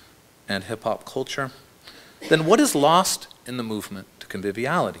and hip-hop culture. Then what is lost in the movement to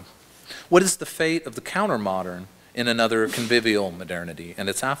conviviality? What is the fate of the counter-modern in another convivial modernity and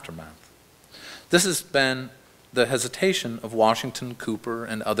its aftermath? This has been the hesitation of Washington, Cooper,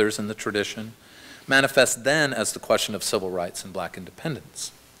 and others in the tradition, manifest then as the question of civil rights and black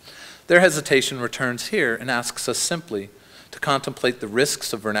independence. Their hesitation returns here and asks us simply to contemplate the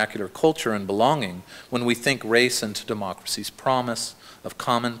risks of vernacular culture and belonging when we think race into democracy's promise of a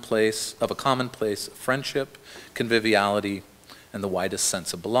commonplace of friendship, conviviality, and the widest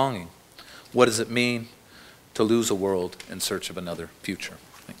sense of belonging. What does it mean to lose a world in search of another future?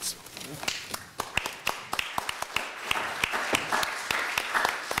 Thanks.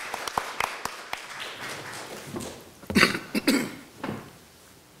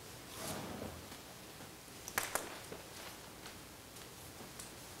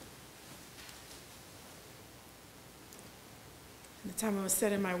 The time I was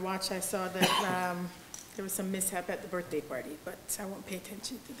setting my watch, I saw that there was some mishap at the birthday party, but I won't pay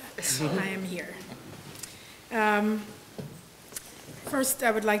attention to that. I am here. First, I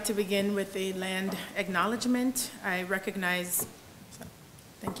would like to begin with a land acknowledgement. I recognize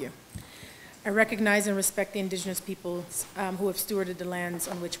and respect the indigenous peoples who have stewarded the lands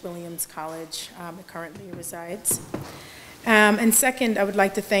on which Williams College currently resides. And second, I would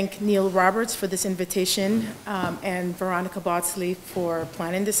like to thank Neil Roberts for this invitation and Veronica Botsley for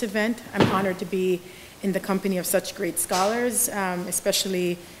planning this event. I'm honored to be in the company of such great scholars,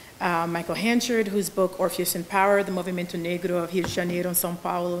 especially Michael Hanchard, whose book Orpheus in Power, The Movimento Negro of Rio de Janeiro and São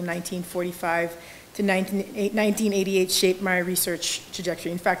Paulo, 1945 to 1988 shaped my research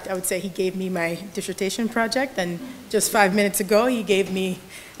trajectory. In fact, I would say he gave me my dissertation project, and just 5 minutes ago, he gave me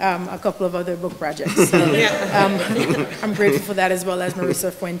a couple of other book projects. So, I'm grateful for that, as well as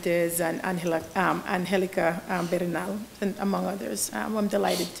Marisa Fuentes and Angelica Bernal, and among others. I'm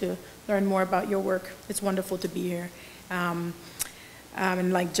delighted to learn more about your work. It's wonderful to be here. And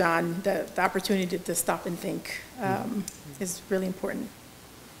like John, the opportunity to stop and think is really important.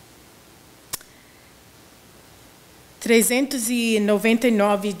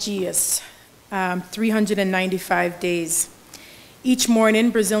 399 dias, 395 days. Each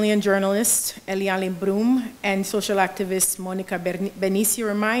morning, Brazilian journalist Eliane Brum and social activist Monica Benicio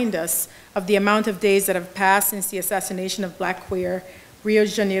remind us of the amount of days that have passed since the assassination of Black queer Rio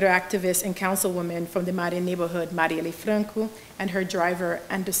de Janeiro activist and councilwoman from the Maria neighborhood, Marielle Franco, and her driver,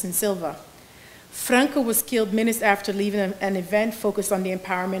 Anderson Silva. Franco was killed minutes after leaving an event focused on the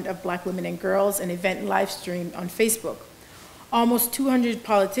empowerment of Black women and girls, an event live streamed on Facebook. Almost 200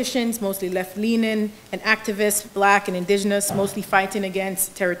 politicians, mostly left-leaning, and activists, Black and indigenous, mostly fighting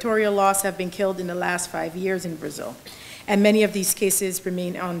against territorial loss, have been killed in the last 5 years in Brazil, and many of these cases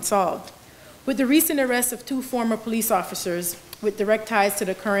remain unsolved. With the recent arrest of 2 former police officers with direct ties to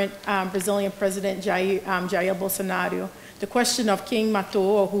the current Brazilian president, Jair Bolsonaro, the question of quem matou,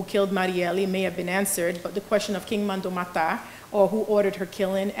 or who killed Marielle, may have been answered, but the question of quem mandou matar, or who ordered her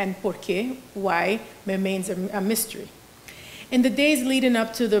killing, and por qué, why, remains a mystery. In the days leading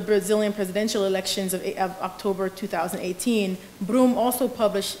up to the Brazilian presidential elections of October 2018, Brum also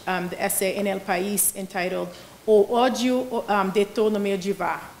published the essay in El País entitled O ódio deitou no meu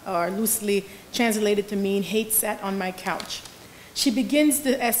divã, or loosely translated to mean hate sat on my couch. She begins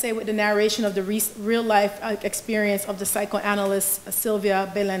the essay with the narration of the real-life experience of the psychoanalyst Silvia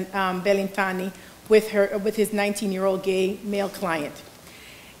Bellintani with his 19-year-old gay male client.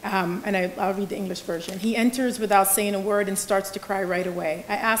 And I'll read the English version. He enters without saying a word and starts to cry right away.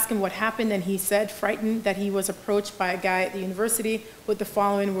 I ask him what happened, and he said, frightened, that he was approached by a guy at the university with the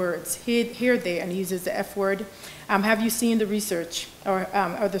following words. Here they, and he uses the F word. Have you seen the research or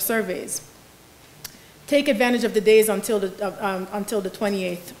the surveys? Take advantage of the days until the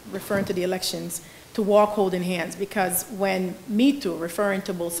 28th, referring to the elections, to walk holding hands, because when Mito, referring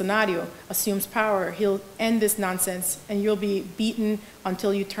to Bolsonaro, assumes power, he'll end this nonsense and you'll be beaten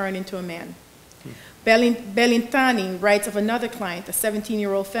until you turn into a man. Bellintani writes of another client, a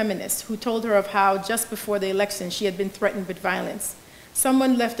 17-year-old feminist, who told her of how just before the election she had been threatened with violence.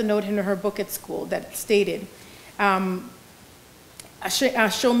 Someone left a note in her book at school that stated,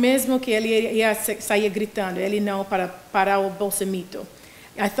 achou mesmo que ele ia sair gritando, ele não para o Bolsomito.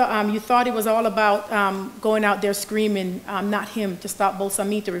 You thought it was all about going out there screaming, not him, to stop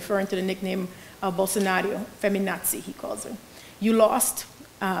Bolsomito, referring to the nickname of Bolsonaro, feminazi, he calls her. You lost,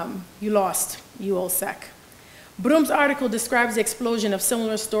 you old sack. Brum's article describes the explosion of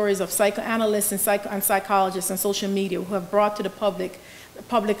similar stories of psychoanalysts and psychologists on social media who have brought to the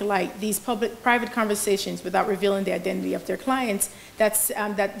public light these private conversations without revealing the identity of their clients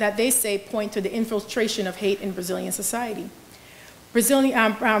that they say point to the infiltration of hate in Brazilian society.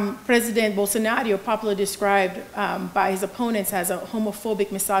 Brazilian President Bolsonaro, popularly described by his opponents as a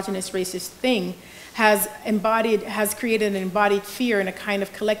homophobic, misogynist, racist thing, has created an embodied fear and a kind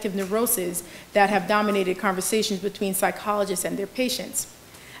of collective neurosis that have dominated conversations between psychologists and their patients.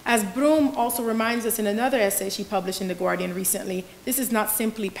 As Broom also reminds us in another essay she published in The Guardian recently, this is not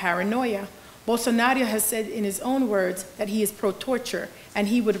simply paranoia. Bolsonaro has said in his own words that he is pro-torture and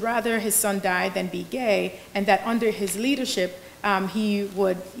he would rather his son die than be gay, and that under his leadership he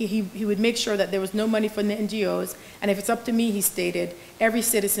would make sure that there was no money for the NGOs, and if it's up to me, he stated, every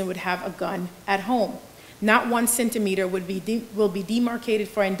citizen would have a gun at home. Not 1 centimeter will be demarcated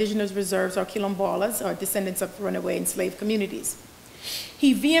for indigenous reserves or quilombolas, or descendants of runaway enslaved communities.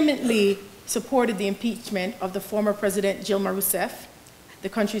 He vehemently supported the impeachment of the former President Dilma Rousseff, the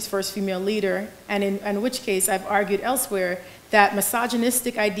country's first female leader, and in which case I've argued elsewhere that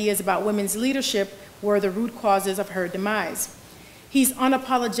misogynistic ideas about women's leadership were the root causes of her demise. He's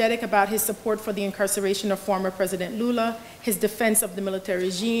unapologetic about his support for the incarceration of former President Lula, his defense of the military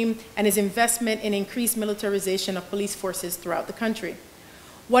regime, and his investment in increased militarization of police forces throughout the country.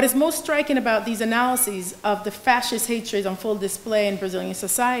 What is most striking about these analyses of the fascist hatred on full display in Brazilian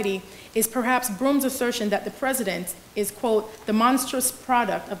society is perhaps Broom's assertion that the president is, quote, the monstrous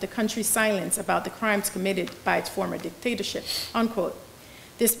product of the country's silence about the crimes committed by its former dictatorship, unquote.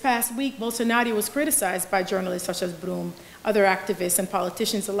 This past week, Bolsonaro was criticized by journalists such as Broom, other activists and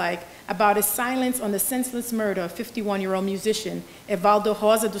politicians alike, about his silence on the senseless murder of 51-year-old musician Evaldo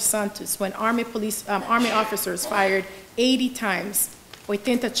Rosa dos Santos when army officers fired 80 times,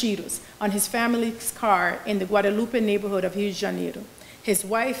 80 tiros, on his family's car in the Guadalupe neighborhood of Rio de Janeiro. His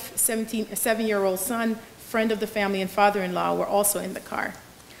wife, 7-year-old son, friend of the family, and father-in-law were also in the car.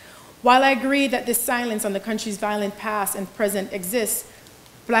 While I agree that this silence on the country's violent past and present exists,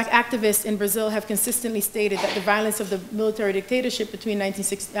 Black activists in Brazil have consistently stated that the violence of the military dictatorship between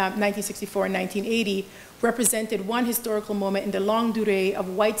 1964 and 1980 represented one historical moment in the long durée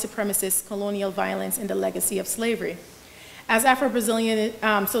of white supremacist colonial violence and the legacy of slavery. As Afro-Brazilian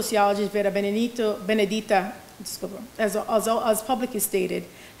sociologist Vera Benedita as publicly stated,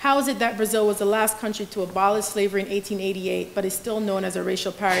 how is it that Brazil was the last country to abolish slavery in 1888, but is still known as a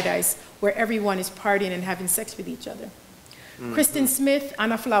racial paradise where everyone is partying and having sex with each other? Kristen Smith,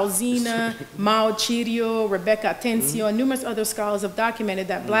 Ana Flauzina, Mao Chirio, Rebecca Atencio, and numerous other scholars have documented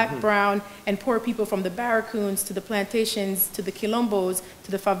that Black, brown, and poor people from the barracoons to the plantations to the quilombos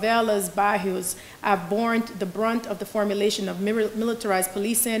to the favelas, barrios, have borne the brunt of the formulation of militarized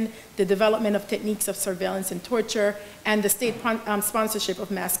policing, the development of techniques of surveillance and torture, and the state sponsorship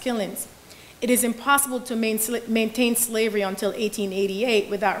of mass killings. It is impossible to maintain slavery until 1888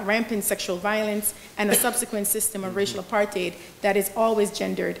 without rampant sexual violence and a subsequent system of racial apartheid that is always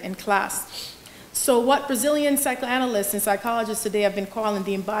gendered and classed. So what Brazilian psychoanalysts and psychologists today have been calling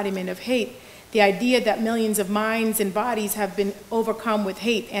the embodiment of hate, the idea that millions of minds and bodies have been overcome with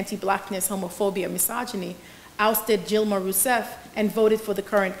hate, anti-Blackness, homophobia, misogyny, ousted Dilma Rousseff and voted for the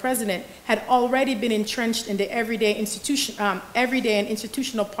current president, had already been entrenched in the everyday and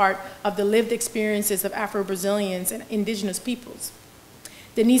institutional part of the lived experiences of Afro-Brazilians and indigenous peoples.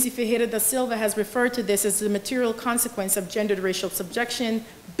 Denise Ferreira da Silva has referred to this as the material consequence of gendered racial subjection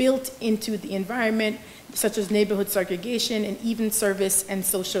built into the environment, such as neighborhood segregation and even service and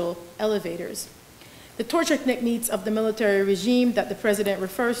social elevators. The torture techniques of the military regime that the president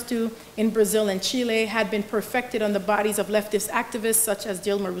refers to in Brazil and Chile had been perfected on the bodies of leftist activists such as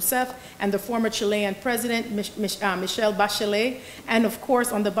Dilma Rousseff and the former Chilean president, Michelle Bachelet, and of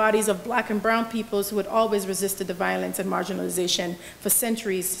course on the bodies of Black and brown peoples who had always resisted the violence and marginalization for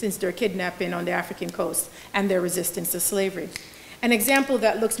centuries since their kidnapping on the African coast and their resistance to slavery. An example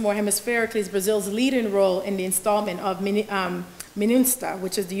that looks more hemispherically is Brazil's leading role in the installment of MINUSTA,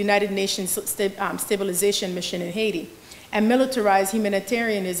 which is the United Nations Stabilization Mission in Haiti, and militarized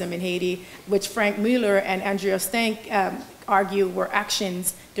humanitarianism in Haiti, which Frank Mueller and Andrea Stank argue were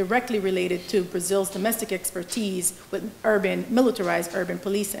actions directly related to Brazil's domestic expertise with militarized urban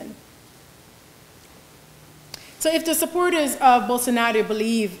policing. So if the supporters of Bolsonaro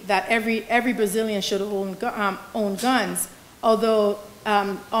believe that every Brazilian should own guns, although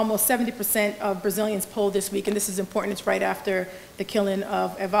almost 70% of Brazilians polled this week, and this is important, it's right after the killing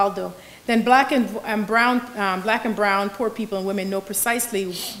of Evaldo, then black and brown, poor people and women know precisely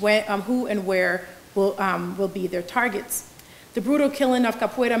who and where will be their targets. The brutal killing of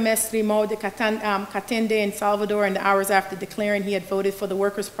Capoeira Mestre Mo de Catende in Salvador in the hours after declaring he had voted for the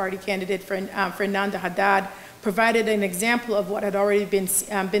Workers' Party candidate Fernando Haddad provided an example of what had already been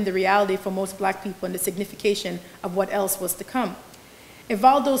the reality for most Black people and the signification of what else was to come.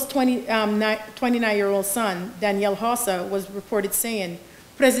 Evaldo's 29-year-old son, Daniel Hossa, was reported saying,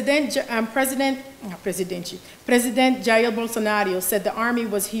 President Jair Bolsonaro said the army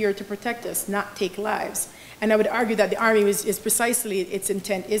was here to protect us, not take lives. And I would argue that the army is precisely, its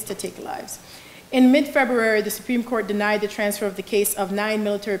intent is to take lives. In mid-February, the Supreme Court denied the transfer of the case of 9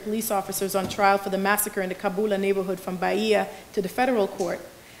 military police officers on trial for the massacre in the Cabula neighborhood from Bahia to the federal court.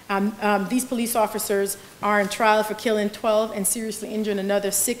 These police officers are on trial for killing 12 and seriously injuring another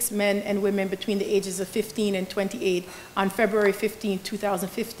 6 men and women between the ages of 15 and 28 on February 15,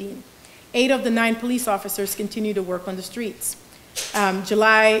 2015. 8 of the 9 police officers continue to work on the streets.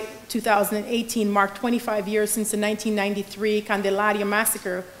 July 2018 marked 25 years since the 1993 Candelaria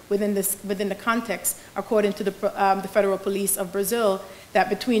massacre within the context, according to the Federal Police of Brazil, that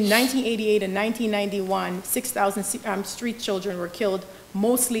between 1988 and 1991, 6,000 street children were killed,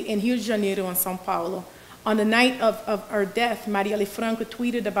 mostly in Rio de Janeiro and São Paulo. On the night of her death, Marielle Franco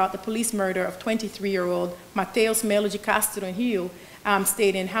tweeted about the police murder of 23-year-old Mateus Melo de Castro in Rio,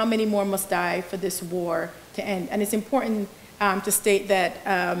 stating, "How many more must die for this war to end?" And it's important to state that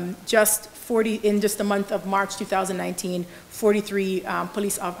in just the month of March 2019, 43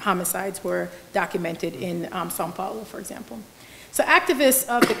 police homicides were documented in São Paulo, for example. So activists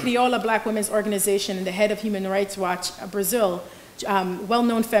of the Criolla Black Women's Organization and the head of Human Rights Watch Brazil,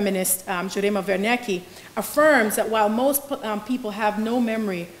 well-known feminist Jurema Werneck, affirms that while most people have no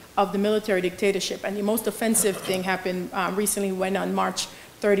memory of the military dictatorship, and the most offensive thing happened recently when on March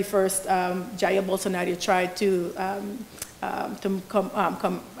 31st, Jair Bolsonaro tried to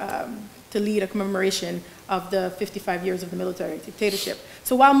lead a commemoration of the 55 years of the military dictatorship.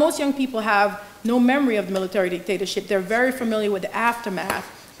 So while most young people have no memory of the military dictatorship, they're very familiar with the aftermath,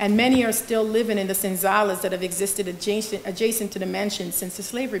 and many are still living in the senzalas that have existed adjacent to the mansion since the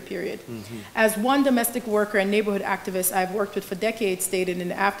slavery period. Mm-hmm. As one domestic worker and neighborhood activist I've worked with for decades stated in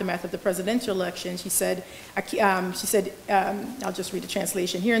the aftermath of the presidential election, she said, I'll just read the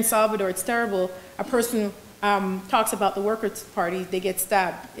translation. "Here in Salvador, it's terrible. A person talks about the Workers' Party, they get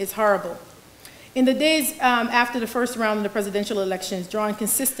stabbed. It's horrible." In the days after the first round of the presidential elections, drawing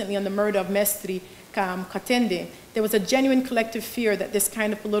consistently on the murder of Mestre Katende, there was a genuine collective fear that this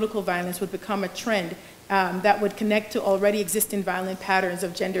kind of political violence would become a trend that would connect to already existing violent patterns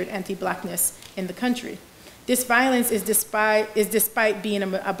of gendered anti-blackness in the country. This violence is despite being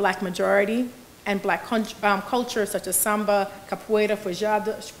a black majority and black culture such as samba, capoeira,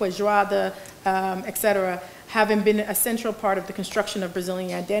 feijoada, etc., having been a central part of the construction of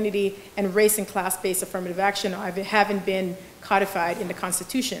Brazilian identity, and race and class-based affirmative action haven't been codified in the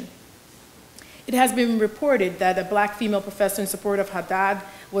Constitution. It has been reported that a black female professor in support of Haddad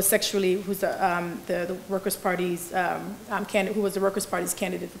was who's the Workers' Party's who was the Workers' Party's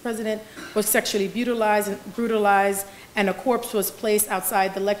candidate for president, was sexually brutalized, and a corpse was placed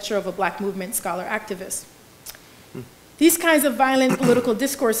outside the lecture of a black movement scholar activist. These kinds of violent political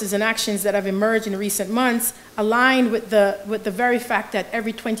discourses and actions that have emerged in recent months align with the very fact that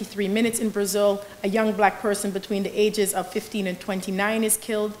every 23 minutes in Brazil, a young black person between the ages of 15 and 29 is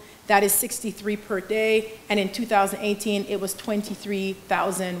killed. That is 63 per day, and in 2018, it was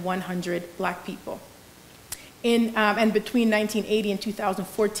 23,100 black people. And between 1980 and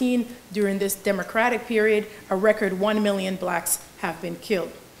 2014, during this democratic period, a record 1 million blacks have been killed.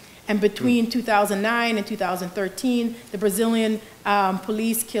 And between 2009 and 2013, the Brazilian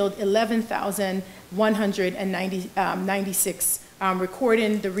police killed 11,196,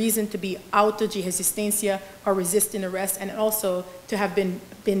 recording the reason to be auto de resistência, or resisting arrest, and also to have been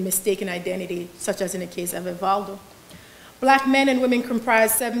mistaken identity, such as in the case of Evaldo. Black men and women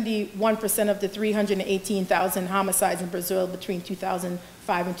comprise 71% of the 318,000 homicides in Brazil between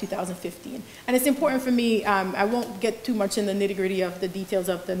 2005 and 2015. And it's important for me, I won't get too much in the nitty-gritty of the details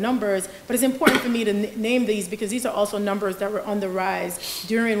of the numbers, but it's important for me to name these because these are also numbers that were on the rise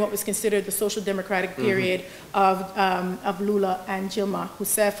during what was considered the social democratic period of Lula and Dilma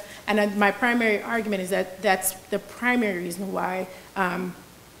Rousseff. And my primary argument is that that's the primary reason why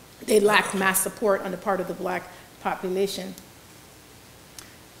they lacked mass support on the part of the black population.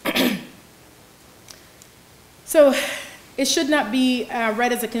 So it should not be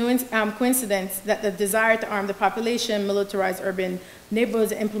read as a coincidence that the desire to arm the population, militarize urban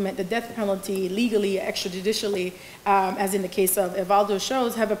neighborhoods, and implement the death penalty legally, extrajudicially, as in the case of Evaldo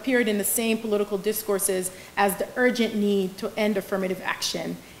shows, have appeared in the same political discourses as the urgent need to end affirmative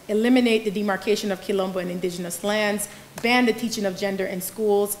action, eliminate the demarcation of Quilombo and indigenous lands, ban the teaching of gender in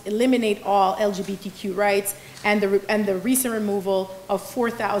schools, eliminate all LGBTQ rights, and the recent removal of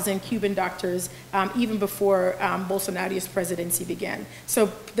 4,000 Cuban doctors even before Bolsonaro's presidency began.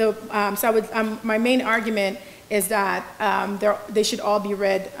 So my main argument is that they should all be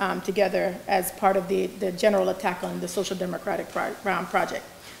read together as part of the general attack on the social democratic project.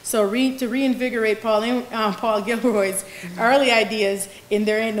 So to reinvigorate Paul Gilroy's early ideas in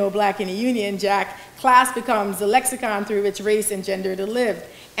There Ain't No Black in the Union Jack, class becomes the lexicon through which race and gender are lived.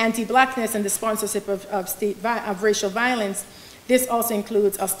 Anti-blackness and the sponsorship of racial violence. This also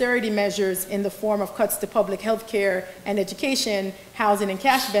includes austerity measures in the form of cuts to public health care and education, housing and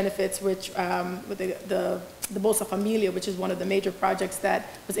cash benefits, which with the Bolsa Familia, which is one of the major projects that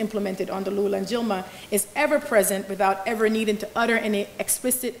was implemented under Lula and Dilma, is ever present without ever needing to utter any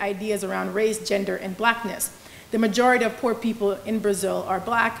explicit ideas around race, gender, and blackness. The majority of poor people in Brazil are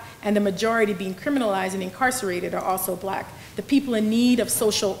black, and the majority being criminalized and incarcerated are also black. The people in need of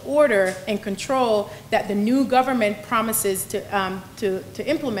social order and control that the new government promises to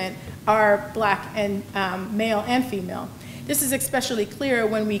implement are black and male and female. This is especially clear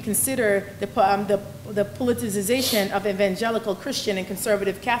when we consider the politicization of evangelical Christian and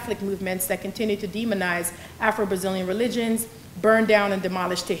conservative Catholic movements that continue to demonize Afro-Brazilian religions, burn down and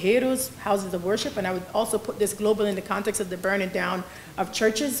demolish terreiros, houses of worship, and I would also put this globally in the context of the burning down of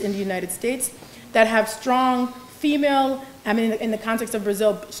churches in the United States, that have strong female, in the context of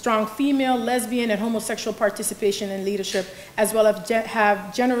Brazil, strong female, lesbian, and homosexual participation in leadership, as well as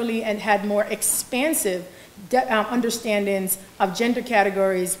have generally and had more expansive understandings of gender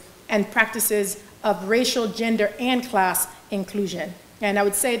categories and practices of racial, gender, and class inclusion. And I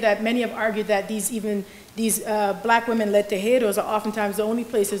would say that many have argued that these black women-led terreiros are oftentimes the only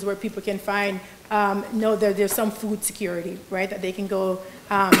places where people can find, know that there's some food security, right? That they can go,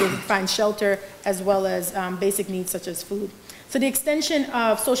 they can find shelter as well as basic needs such as food. So the extension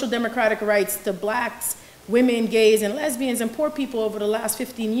of social democratic rights to blacks, women, gays, and lesbians, and poor people over the last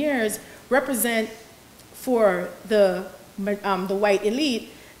 15 years represent for the white elite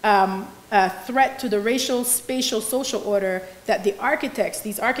a threat to the racial, spatial, social order that the architects,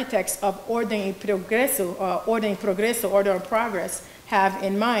 these architects of orden y progreso, order and progress, have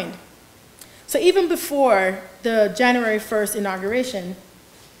in mind. So even before the January 1st inauguration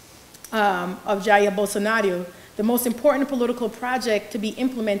of Jair Bolsonaro, the most important political project to be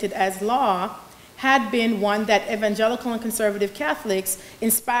implemented as law had been one that evangelical and conservative Catholics,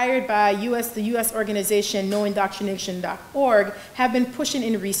 inspired by the US organization noindoctrination.org, have been pushing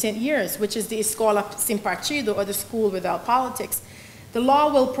in recent years, which is the Escola Sem Partido, or the school without politics. The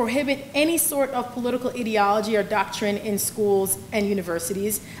law will prohibit any sort of political ideology or doctrine in schools and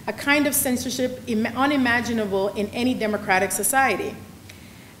universities, a kind of censorship unimaginable in any democratic society.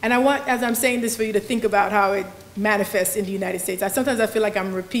 And I want, as I'm saying this, for you to think about how it manifests in the United States. Sometimes I feel like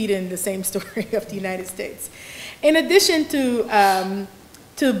I'm repeating the same story of the United States. In addition to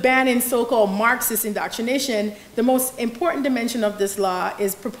banning so-called Marxist indoctrination, the most important dimension of this law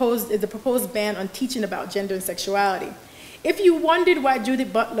is the proposed ban on teaching about gender and sexuality. If you wondered why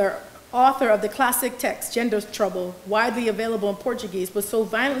Judith Butler, author of the classic text, Gender's Trouble, widely available in Portuguese, was so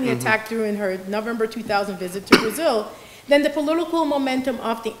violently attacked during her November 2000 visit to Brazil, then the political momentum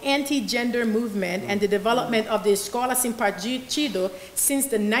of the anti-gender movement and the development of the Escola Sem Partido since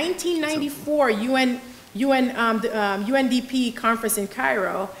the 1994 UNDP conference in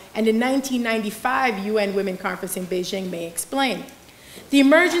Cairo and the 1995 UN Women Conference in Beijing may explain. The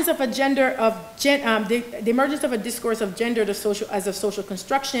emergence of a discourse of gender as a social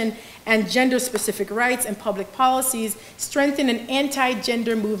construction and gender-specific rights and public policies strengthen an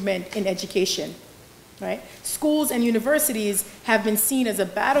anti-gender movement in education. Right? Schools and universities have been seen as a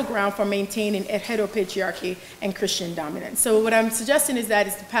battleground for maintaining heteropatriarchy and Christian dominance. So what I'm suggesting is that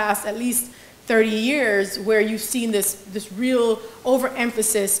it's the past at least 30 years where you've seen this real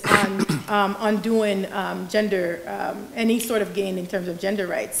overemphasis on doing any sort of gain in terms of gender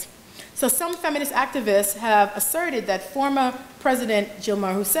rights. So some feminist activists have asserted that former President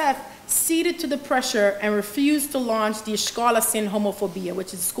Dilma Rousseff ceded to the pressure and refused to launch the Escola Sem Homofobia,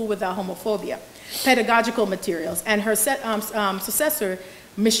 which is a school without homophobia, pedagogical materials, and her successor,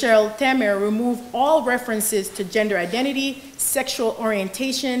 Michel Temer, removed all references to gender identity, sexual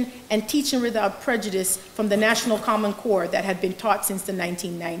orientation, and teaching without prejudice from the National Common Core that had been taught since the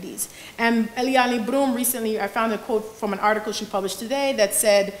 1990s. And Eliane Brum recently, I found a quote from an article she published today that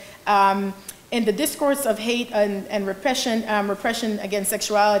said, in the discourse of hate and repression against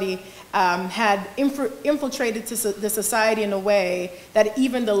sexuality had infiltrated the society in a way that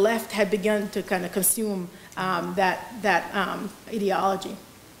even the left had begun to kind of consume that ideology.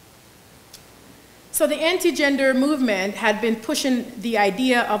 So the anti-gender movement had been pushing the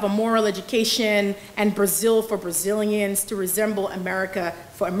idea of a moral education and Brazil for Brazilians to resemble America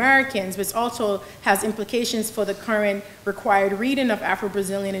for Americans, which also has implications for the current required reading of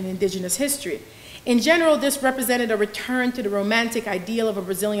Afro-Brazilian and indigenous history. In general, this represented a return to the romantic ideal of a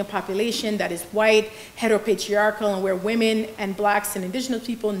Brazilian population that is white, heteropatriarchal, and where women and blacks and indigenous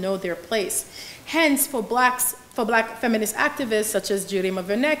people know their place. Hence, for black feminist activists such as Jurema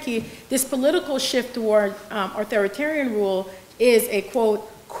Wernicke, this political shift toward authoritarian rule is a, quote,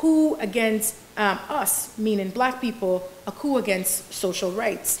 coup against us, meaning black people, a coup against social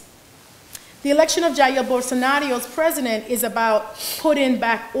rights. The election of Jair Bolsonaro as president is about putting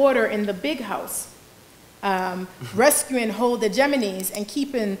back order in the big house, rescuing old hegemonies and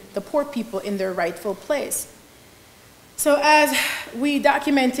keeping the poor people in their rightful place. So as we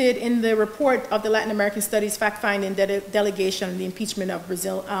documented in the report of the Latin American Studies fact-finding delegation on the impeachment of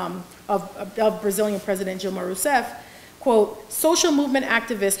Brazilian President Dilma Rousseff, quote, social movement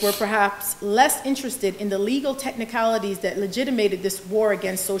activists were perhaps less interested in the legal technicalities that legitimated this war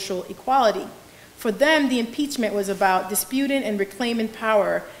against social equality. For them, the impeachment was about disputing and reclaiming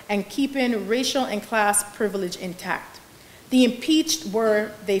power and keeping racial and class privilege intact. The impeached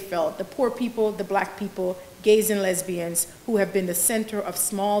were, they felt, the poor people, the black people, gays and lesbians, who have been the center of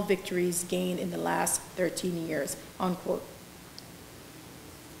small victories gained in the last 13 years, unquote.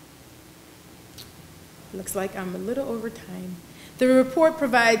 Looks like I'm a little over time. The report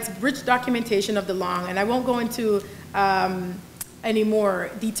provides rich documentation of the long, and I won't go into any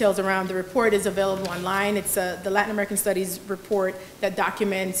more details around. The report is available online. It's the Latin American Studies report that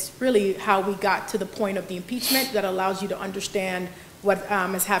documents really how we got to the point of the impeachment that allows you to understand what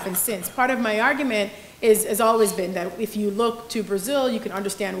has happened since. Part of my argument has always been that if you look to Brazil, you can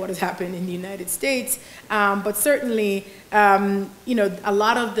understand what has happened in the United States. But certainly, you know, a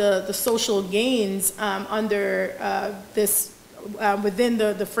lot of the social gains under this, within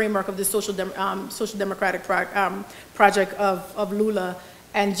the framework of the social democratic project of Lula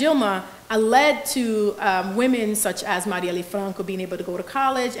and Dilma, led to women such as Marielle Franco being able to go to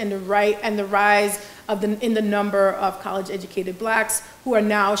college, and the rise of in the number of college-educated blacks who are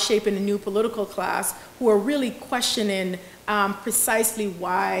now shaping a new political class, who are really questioning precisely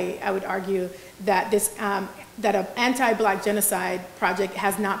why I would argue that this that an anti-black genocide project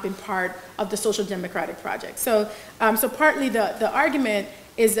has not been part of the social democratic project. So, so partly the argument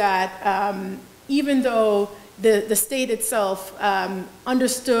is that even though the state itself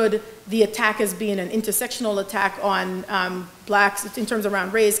understood the attack as being an intersectional attack on blacks in terms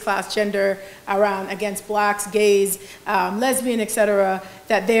around race, class, gender, against blacks, gays, lesbian, et cetera,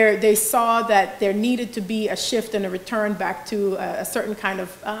 that they saw that there needed to be a shift and a return back to a certain kind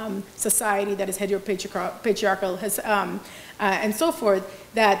of society that is heteropatriarchal and so forth,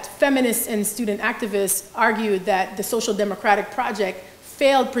 that feminists and student activists argued that the social democratic project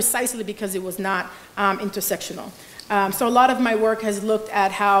failed precisely because it was not intersectional. So a lot of my work has looked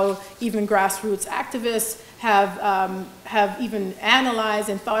at how even grassroots activists have even analyzed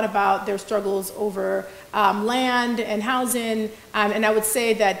and thought about their struggles over land and housing. And I would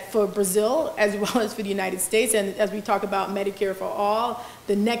say that for Brazil, as well as for the United States, and as we talk about Medicare for all,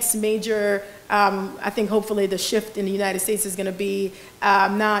 the next major, I think hopefully the shift in the United States is gonna be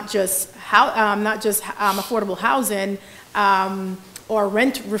not just affordable housing, or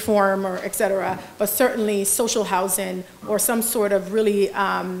rent reform, or et cetera, but certainly social housing or some sort of really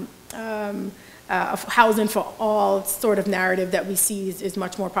housing for all sort of narrative that we see is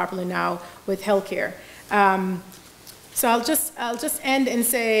much more popular now with healthcare. So I'll just end and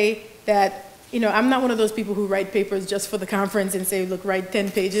say that, you know, I'm not one of those people who write papers just for the conference and say, look, write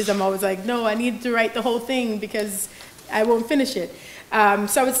 10 pages. I'm always like, no, I need to write the whole thing because I won't finish it. So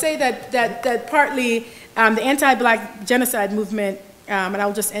I would say that partly the anti-black genocide movement, and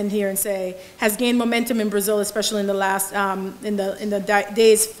I'll just end here and say, has gained momentum in Brazil, especially in the last, in the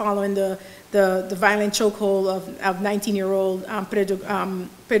days following the violent chokehold of 19-year-old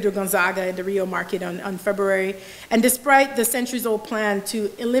Pedro Gonzaga at the Rio market on February. And despite the centuries-old plan to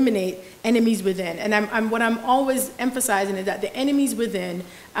eliminate enemies within, and what I'm always emphasizing is that the enemies within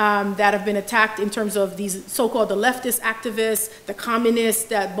that have been attacked in terms of these so-called the leftist activists, the communists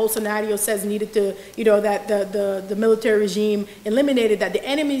that Bolsonaro says needed to, you know, that the military regime eliminated, that the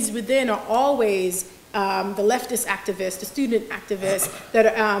enemies within are always the leftist activists, the student activists,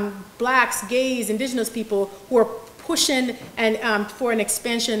 that are blacks, gays, indigenous people who are pushing and for an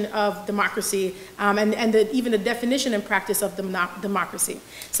expansion of democracy and even the definition and practice of democracy.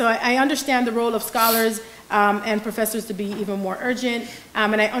 So I understand the role of scholars and professors to be even more urgent,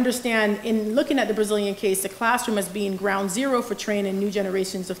 and I understand in looking at the Brazilian case, the classroom as being ground zero for training new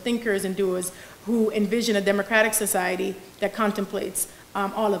generations of thinkers and doers who envision a democratic society that contemplates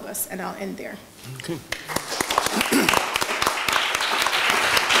all of us, and I'll end there. Okay.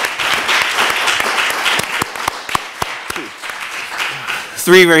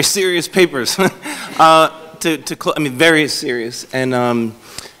 Three very serious papers. I mean, very serious. And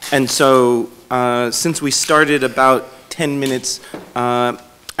so since we started about 10 minutes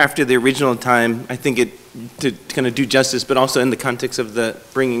after the original time, I think to kind of do justice, but also in the context of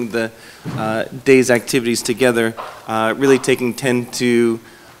bringing the day's activities together, really taking 10 to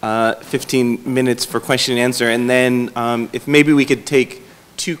 15 minutes for question and answer, and then if maybe we could take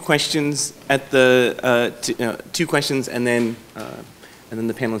 2 questions at the 2 questions, and then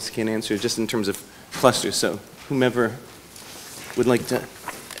the panelists can answer just in terms of clusters. So whomever would like to,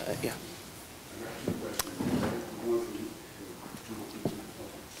 yeah.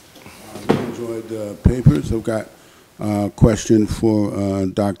 I enjoyed the papers. I've got a question for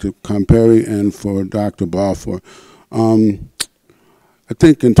Dr. Camperi and for Dr. Balfour. I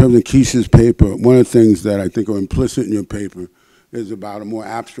think in terms of Keisha's paper, one of the things that I think are implicit in your paper is about a more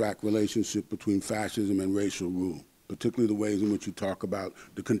abstract relationship between fascism and racial rule, particularly the ways in which you talk about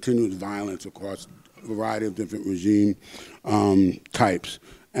the continuous violence across a variety of different regime types.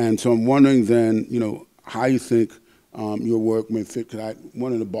 And so I'm wondering then, you know, how you think your work may fit.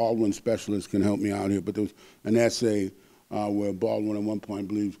 One of the Baldwin specialists can help me out here, but there was an essay where Baldwin at one point, I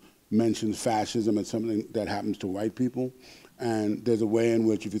believe, mentions fascism as something that happens to white people. And there's a way in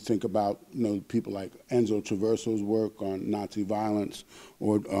which, if you think about, you know, people like Enzo Traverso's work on Nazi violence,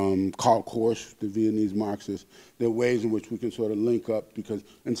 or Karl Korsch, the Viennese Marxist, there are ways in which we can sort of link up, because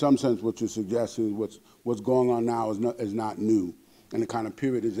in some sense what you're suggesting is what's going on now is not new. And the kind of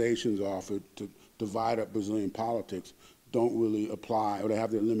periodizations offered to divide up Brazilian politics don't really apply, or they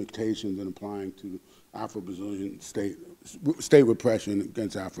have their limitations in applying to Afro-Brazilian state repression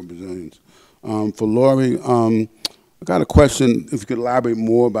against Afro-Brazilians. For Laurie, I got a question, if you could elaborate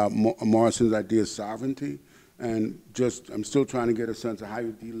more about Morrison's idea of sovereignty, and just, I'm still trying to get a sense of how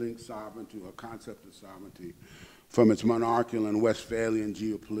you delink sovereignty, or concept of sovereignty, from its monarchical and Westphalian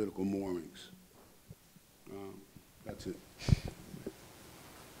geopolitical moorings. That's it.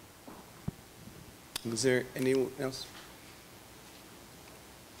 Is there anyone else?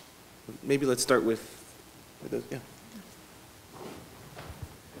 Maybe let's start with those, yeah.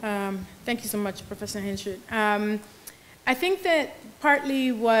 Thank you so much, Professor Henschert. I think that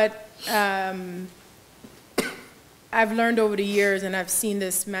partly what I've learned over the years, and I've seen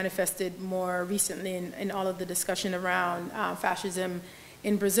this manifested more recently in all of the discussion around fascism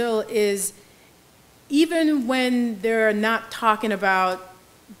in Brazil, is even when they're not talking about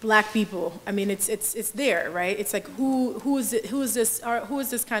Black people, I mean, it's there, right? It's like who is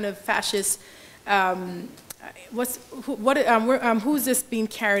this kind of fascist? Who's this being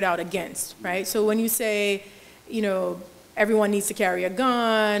carried out against, right? So when you say, you know, everyone needs to carry a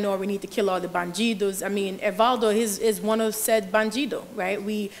gun, or we need to kill all the bandidos, I mean, Evaldo is one of said bandido, right?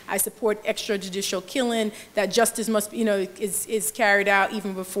 I support extrajudicial killing, that justice must, you know, is carried out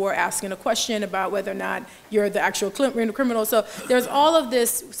even before asking a question about whether or not you're the actual criminal. So there's all of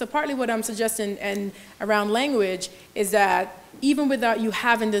this. So partly what I'm suggesting and around language is that even without you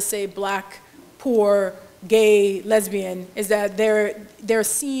having to say Black, poor, gay, lesbian, is that they're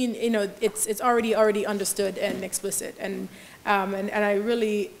seen, you know, it's already understood and explicit. And I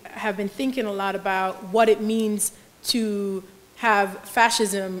really have been thinking a lot about what it means to have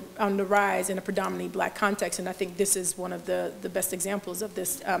fascism on the rise in a predominantly Black context, and I think this is one of the best examples of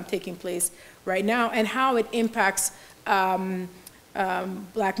this taking place right now, and how it impacts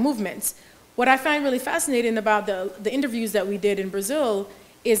Black movements. What I find really fascinating about the interviews that we did in Brazil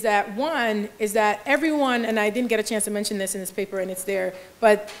is that everyone, and I didn't get a chance to mention this in this paper and it's there,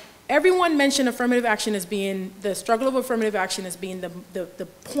 but everyone mentioned affirmative action as being, the struggle of affirmative action as being the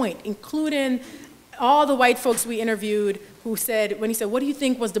point, including all the white folks we interviewed who said, when he said, what do you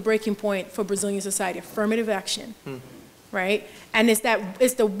think was the breaking point for Brazilian society? Affirmative action. Right? And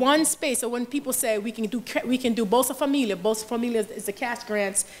it's the one space. So when people say we can do Bolsa Familia is the cash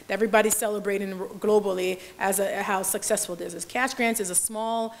grants that everybody's celebrating globally as how successful this is. Cash grants is a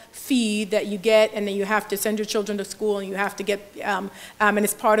small fee that you get, and then you have to send your children to school, and you have to get, and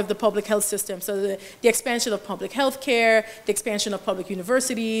it's part of the public health system. So the expansion of public health care, the expansion of public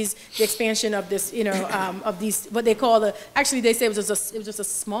universities, the expansion of this, you know, of these, what they call actually they say it was just a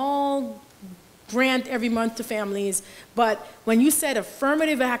small grant every month to families, but when you said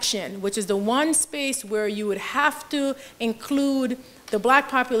affirmative action, which is the one space where you would have to include the Black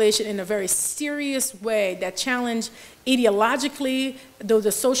population in a very serious way that challenged ideologically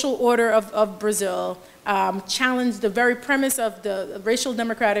the social order of Brazil, challenged the very premise of the racial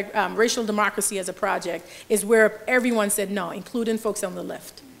democracy as a project, is where everyone said no, including folks on the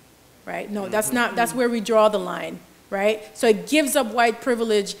left, right? No, that's where we draw the line. Right? So it gives up white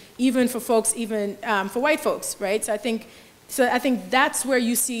privilege even for folks, even for white folks, right? So I think that's where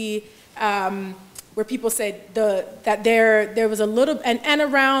you see where people said that there was a little, and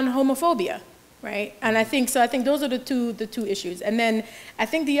around homophobia, right? And I think those are the two issues. And then I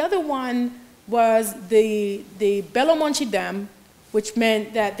think the other one was the Belo Monte Dam, which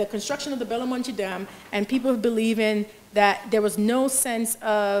meant that the construction of the Belo Monte Dam, and people believing that there was no sense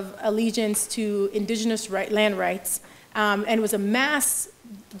of allegiance to indigenous land rights, and it was a mass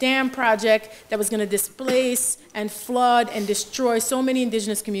dam project that was going to displace and flood and destroy so many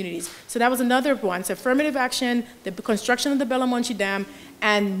indigenous communities. So that was another one. So affirmative action, the construction of the Belo Monte Dam,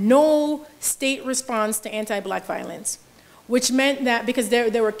 and no state response to anti-black violence, which meant that because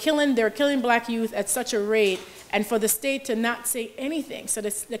they were killing black youth at such a rate, and for the state to not say anything. So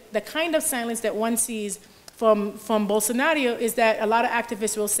the kind of silence that one sees from Bolsonaro is that a lot of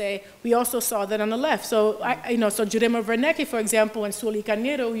activists will say, we also saw that on the left. So, so Jurema Wernicke, for example, and Sueli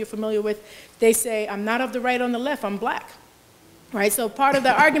Carneiro, who you're familiar with, they say, I'm not of the right on the left, I'm black, right? So part of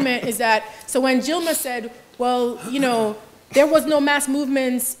the argument is that, so when Dilma said, well, there was no mass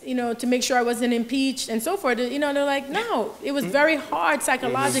movements, to make sure I wasn't impeached and so forth, they're like, no, it was very hard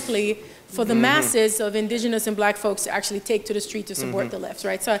psychologically for the masses of indigenous and black folks to actually take to the street to support the left,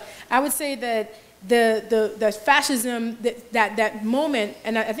 right? So I would say that the fascism, that moment,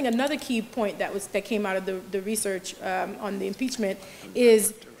 and I think another key point that came out of the research on the impeachment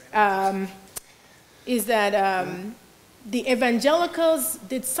is that the evangelicals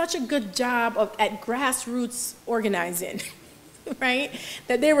did such a good job at grassroots organizing, right?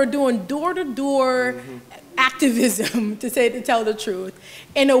 That they were doing door-to-door activism, to tell the truth,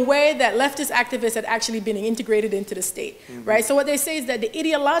 in a way that leftist activists had actually been integrated into the state, right? So what they say is that the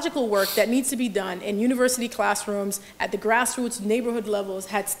ideological work that needs to be done in university classrooms at the grassroots neighborhood levels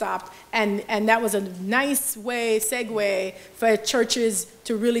had stopped, and that was a nice segue for churches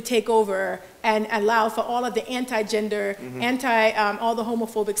to really take over and allow for all of the anti-gender, all the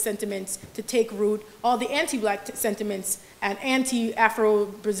homophobic sentiments to take root, all the anti-black sentiments and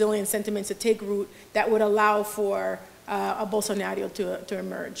anti-Afro-Brazilian sentiments to take root that would allow for a Bolsonaro to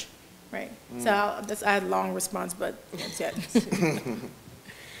emerge, right? So I had a long response, but that's it.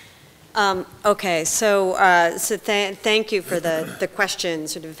 Okay, so thank you for the question.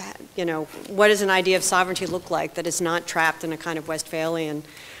 Sort of, what does an idea of sovereignty look like that is not trapped in a kind of Westphalian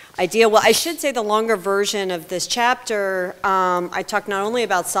idea? Well, I should say the longer version of this chapter, I talk not only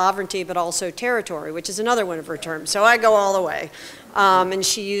about sovereignty, but also territory, which is another one of her terms. So I go all the way. And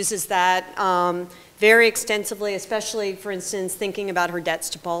she uses that very extensively, especially, for instance, thinking about her debts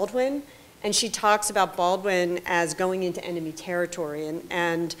to Baldwin. And she talks about Baldwin as going into enemy territory,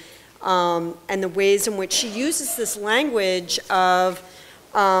 and the ways in which she uses this language of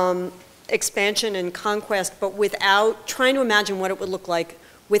expansion and conquest, but without trying to imagine what it would look like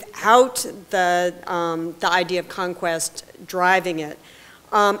without the idea of conquest driving it.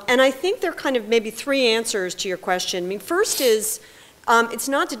 And I think there are kind of maybe three answers to your question. I mean, first is, it's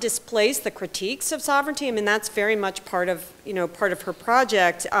not to displace the critiques of sovereignty. I mean, that's very much part of her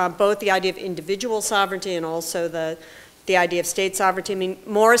project, both the idea of individual sovereignty and also the idea of state sovereignty. I mean,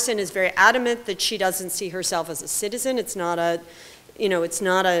 Morrison is very adamant that she doesn't see herself as a citizen. It's not a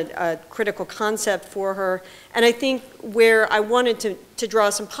critical concept for her. And I think where I wanted to draw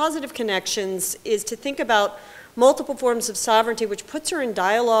some positive connections is to think about multiple forms of sovereignty, which puts her in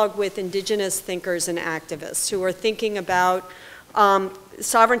dialogue with indigenous thinkers and activists who are thinking about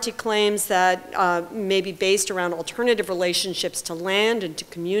sovereignty claims that may be based around alternative relationships to land and to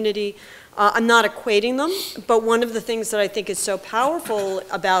community. I'm not equating them, but one of the things that I think is so powerful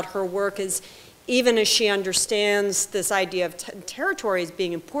about her work is even as she understands this idea of territory as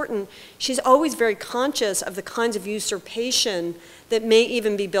being important, she's always very conscious of the kinds of usurpation that may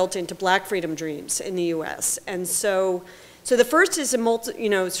even be built into black freedom dreams in the US. And so the first is sort of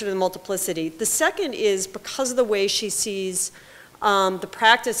the multiplicity. The second is because of the way she sees the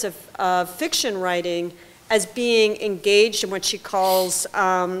practice of fiction writing as being engaged in what she calls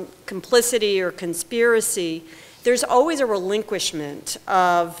complicity or conspiracy, there's always a relinquishment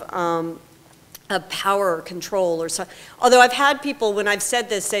of power or control or so. Although I've had people, when I've said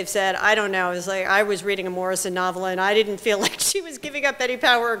this, they've said, I don't know, it's like I was reading a Morrison novel and I didn't feel like she was giving up any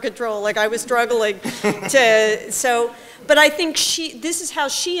power or control, like I was struggling but I think this is how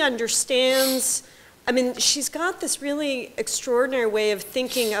she understands. I mean, she's got this really extraordinary way of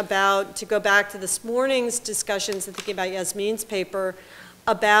thinking about, to go back to this morning's discussions and thinking about Yasmin's paper,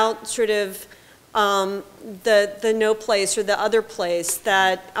 about sort of the no place or the other place,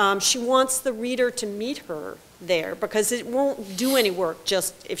 that she wants the reader to meet her there because it won't do any work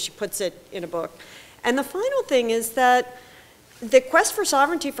just if she puts it in a book. And the final thing is that the quest for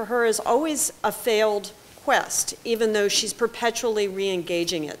sovereignty for her is always a failed quest, even though she's perpetually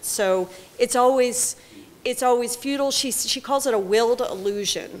re-engaging it. So it's always futile. She calls it a willed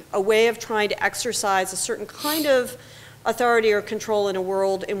illusion, a way of trying to exercise a certain kind of authority or control in a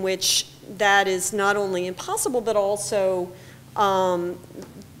world in which that is not only impossible, but also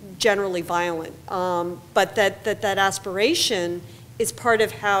generally violent. But that aspiration is part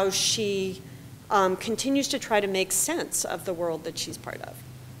of how she continues to try to make sense of the world that she's part of.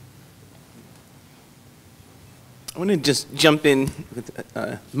 I want to just jump in with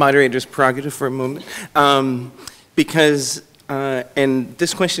moderator's prerogative for a moment, because, and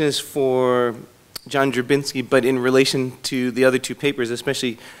this question is for John Drabinski, but in relation to the other two papers,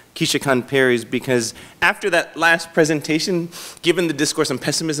 especially Keisha Khan Perry's, because after that last presentation, given the discourse on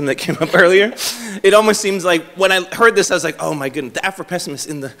pessimism that came up earlier, it almost seems like when I heard this, I was like, oh my goodness, the Afro-pessimists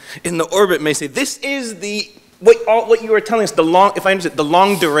in the orbit may say, this is what you were telling us, if I understand, the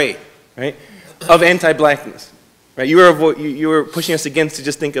longue durée, right, of anti-blackness. Right, you were pushing us against to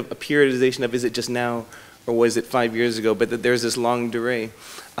just think of a periodization of, is it just now or was it 5 years ago, but that there's this longue durée.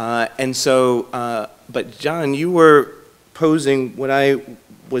 And so, but John, you were posing what I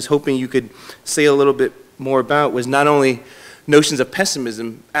was hoping you could say a little bit more about was not only notions of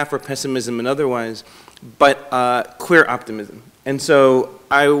pessimism, Afro-pessimism and otherwise, but queer optimism. And so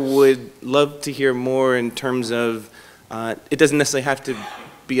I would love to hear more in terms of, it doesn't necessarily have to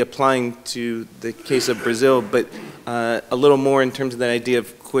be applying to the case of Brazil, but a little more in terms of that idea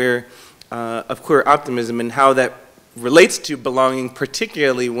of queer optimism and how that relates to belonging,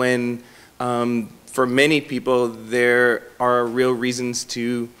 particularly when, for many people, there are real reasons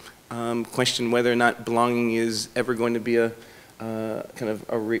to question whether or not belonging is ever going to be a kind of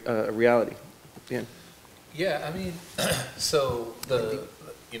a reality. Yeah. Yeah, I mean, so I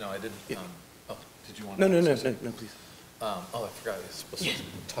didn't. Oh, did you want to? No, please. Oh, I forgot. I was supposed to be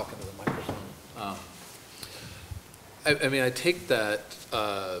talking to the microphone. I mean, I take that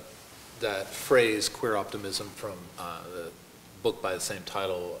that phrase "queer optimism" from the book by the same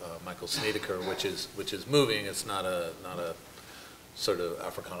title, Michael Snedeker, which is moving. It's not a sort of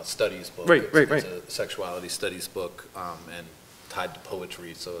Africana studies book. Right. It's a sexuality studies book and tied to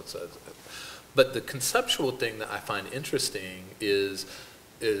poetry. So but the conceptual thing that I find interesting is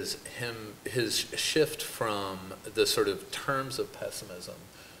his shift from the sort of terms of pessimism,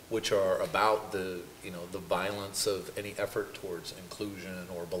 which are about the violence of any effort towards inclusion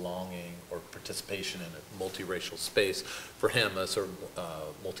or belonging or participation in a multiracial space, for him a sort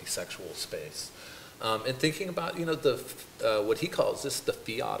of multisexual space, and thinking about what he calls this the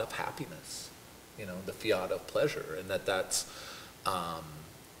fiat of happiness, the fiat of pleasure, and that's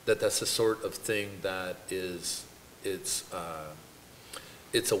the sort of thing that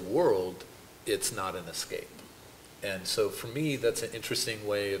it's a world, it's not an escape. And so for me, that's an interesting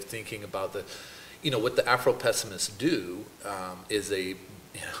way of thinking about what the Afro-pessimists do is they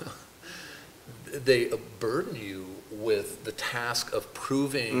burden you with the task of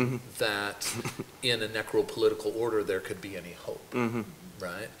proving that in a necropolitical order there could be any hope,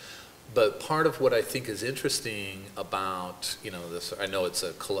 right? But part of what I think is interesting about this, I know it's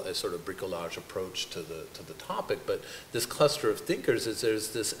a sort of bricolage approach to the topic, but this cluster of thinkers is there's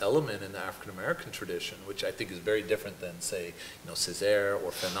this element in the African American tradition which I think is very different than say Césaire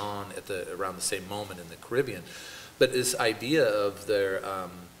or Fanon around the same moment in the Caribbean, but this idea of their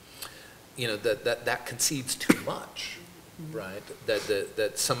that concedes too much, right?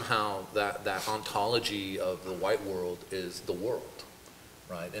 That somehow that ontology of the white world is the world.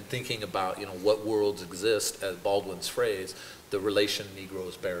 Right, and thinking about what worlds exist, as Baldwin's phrase, the relation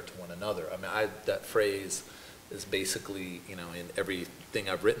Negroes bear to one another. I mean, that phrase is basically in everything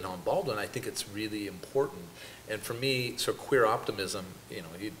I've written on Baldwin. I think it's really important, and for me, sort of queer optimism.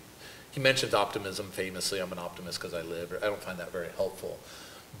 He mentions optimism famously. I'm an optimist because I live. I don't find that very helpful,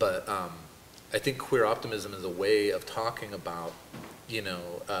 but I think queer optimism is a way of talking about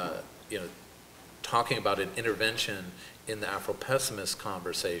talking about an intervention in the Afro-pessimist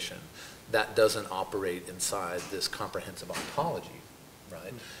conversation that doesn't operate inside this comprehensive ontology,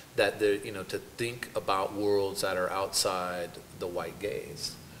 right? That to think about worlds that are outside the white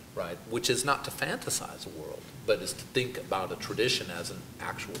gaze, right? Which is not to fantasize a world, but is to think about a tradition as an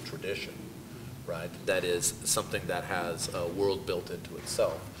actual tradition, right? That is something that has a world built into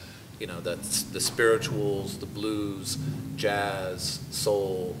itself. That's the spirituals, the blues, jazz,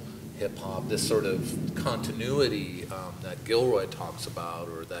 soul, hip-hop, this sort of continuity that Gilroy talks about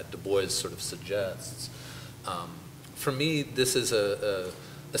or that Du Bois sort of suggests. For me, this is a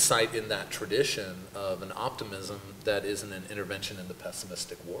site in that tradition of an optimism that isn't an intervention in the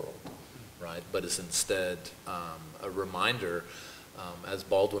pessimistic world, right? But is instead a reminder As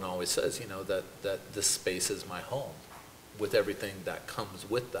Baldwin always says, you know, that this space is my home, with everything that comes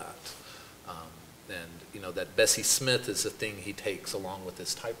with that. And, you know, that Bessie Smith is the thing he takes along with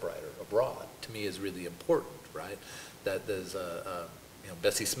his typewriter abroad, to me is really important, right? That there's you know,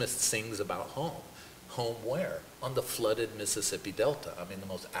 Bessie Smith sings about home. Home where? On the flooded Mississippi Delta. I mean, the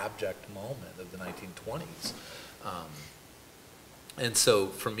most abject moment of the 1920s. And so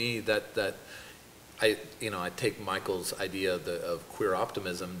for me, I take Michael's idea of queer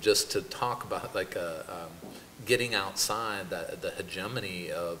optimism just to talk about like getting outside the hegemony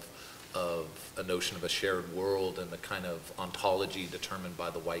of a notion of a shared world and the kind of ontology determined by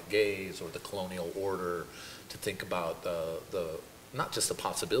the white gaze or the colonial order, to think about not just the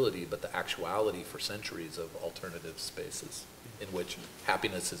possibility, but the actuality for centuries of alternative spaces in which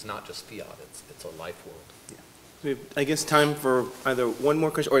happiness is not just fiat, it's a life world. Yeah. We have, I guess, time for either one more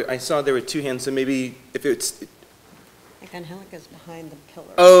question, or I saw there were two hands, so maybe if it's... I think Angelica's behind the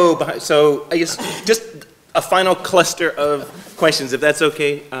pillar. Oh, so I guess just a final cluster of questions, if that's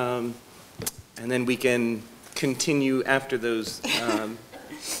okay, and then we can continue after those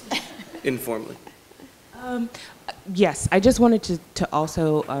informally. Yes, I just wanted to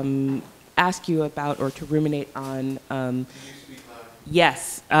also ask you about, or to ruminate on.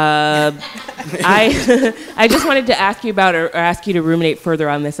 Yes, I just wanted to ask you about, or ask you to ruminate further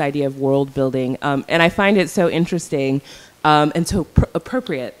on this idea of world building, and I find it so interesting and so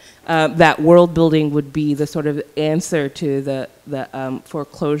appropriate that world building would be the sort of answer to the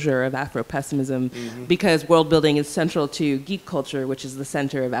foreclosure of Afro-pessimism, because world building is central to geek culture, which is the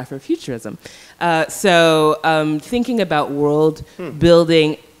center of Afrofuturism. So thinking about world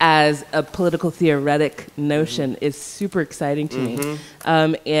building as a political theoretic notion is super exciting to me.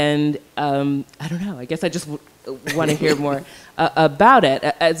 And I don't know, I guess I just want to hear more about it,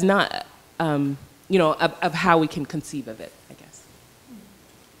 as not, you know, of how we can conceive of it, I guess.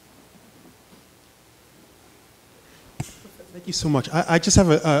 Thank you so much. I just have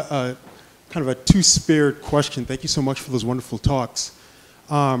a kind of a two-spirit question. Thank you so much for those wonderful talks.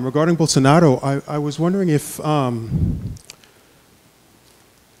 Regarding Bolsonaro, I was wondering if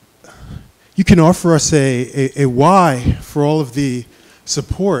you can offer us a why for all of the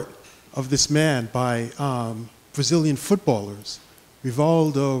support of this man by Brazilian footballers,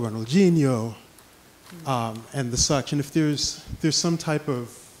 Rivaldo, Ronaldinho, and the such, and if there's some type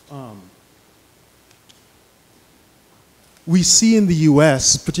of we see in the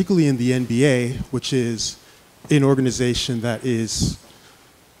US, particularly in the NBA, which is an organization that is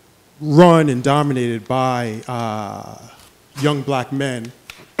run and dominated by young black men.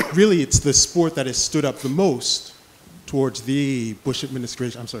 Really, it's the sport that has stood up the most towards the Bush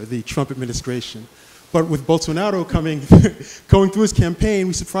administration, I'm sorry, the Trump administration. But with Bolsonaro going through his campaign,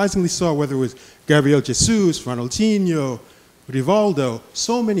 we surprisingly saw, whether it was Gabriel Jesus, Ronaldinho, Rivaldo,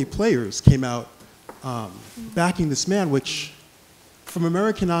 so many players came out backing this man, which from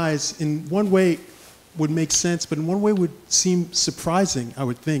American eyes in one way would make sense, but in one way would seem surprising, I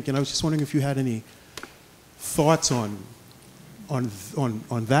would think. And I was just wondering if you had any thoughts on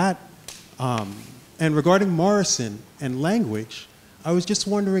that. And regarding Morrison and language, I was just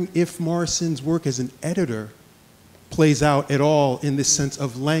wondering if Morrison's work as an editor plays out at all in this sense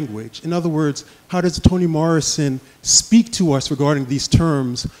of language. In other words, how does Toni Morrison speak to us regarding these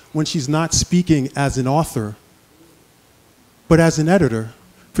terms when she's not speaking as an author, but as an editor,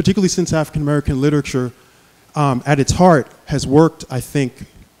 particularly since African American literature at its heart has worked, I think,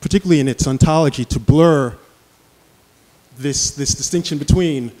 particularly in its ontology, to blur this distinction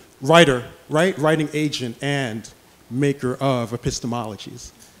between writer, right, writing agent, and maker of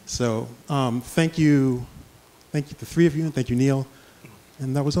epistemologies. So thank you, the three of you, and thank you, Neil.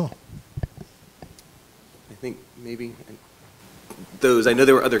 And that was all. I think maybe those, I know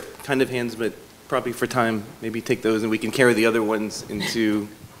there were other kind of hands, but probably for time, maybe take those and we can carry the other ones into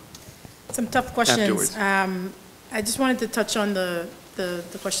some tough questions. Afterwards. I just wanted to touch on the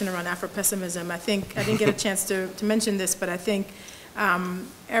question around Afro-pessimism. I think I didn't get a chance to mention this, but I think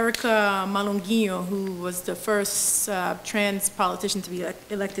Erica Malunguinho, who was the first trans politician to be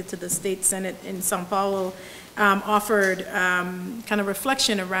elected to the state senate in Sao Paulo, offered kind of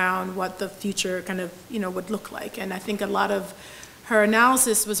reflection around what the future kind of, you know, would look like. And I think a lot of her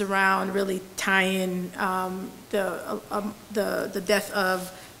analysis was around really tying the death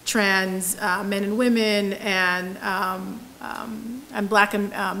of trans men and women and black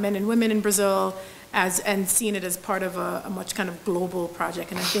men and women in Brazil and seeing it as part of a much kind of global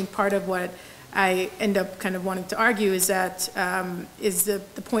project. And I think part of what I end up kind of wanting to argue is that is the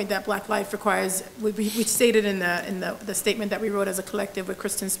point that Black life requires. We stated in the statement that we wrote as a collective with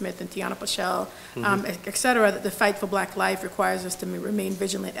Kristen Smith and Tiana Pachel, et cetera, that the fight for Black life requires us to remain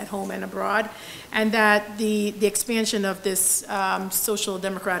vigilant at home and abroad, and that the expansion of this social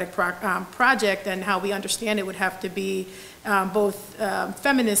democratic project and how we understand it would have to be both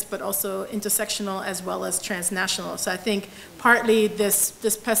feminist but also intersectional as well as transnational. So I think partly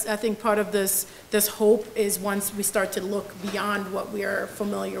I think part of this hope is once we start to look beyond what we are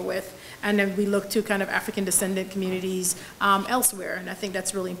familiar with, and then we look to kind of African descendant communities elsewhere. And I think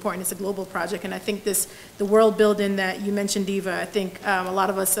that's really important. It's a global project. And I think the world building that you mentioned, Diva, I think a lot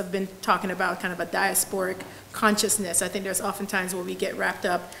of us have been talking about kind of a diasporic consciousness. I think there's oftentimes where we get wrapped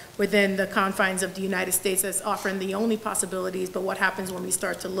up within the confines of the United States as offering the only possibilities, but what happens when we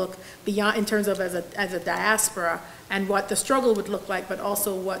start to look beyond in terms of as a diaspora and what the struggle would look like, but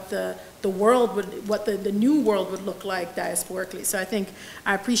also what the world would, what the new world would look like diasporically. So I think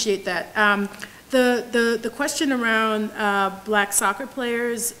I appreciate that. The question around Black soccer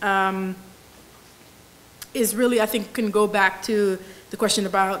players is really, I think, can go back to the question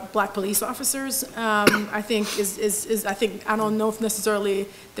about Black police officers. I think I don't know if necessarily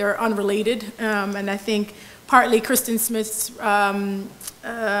they're unrelated, and I think partly Kristen Smith's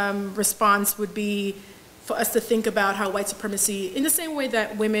response would be for us to think about how white supremacy, in the same way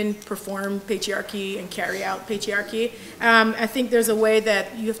that women perform patriarchy and carry out patriarchy, I think there's a way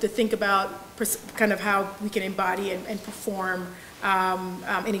that you have to think about kind of how we can embody and perform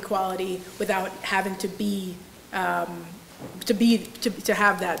inequality without having to be to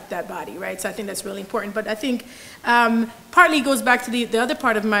have that body, right? So I think that's really important. But I think partly goes back to the other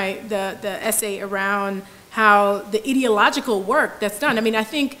part of the essay around how the ideological work that's done. I mean, I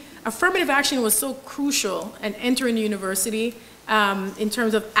think affirmative action was so crucial in entering the university in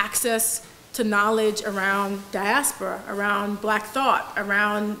terms of access to knowledge around diaspora, around Black thought,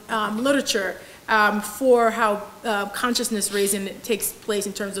 around literature, for how consciousness raising takes place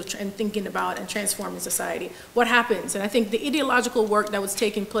in terms of thinking about and transforming society. What happens? And I think the ideological work that was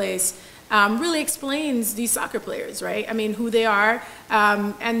taking place really explains these soccer players, right? I mean, who they are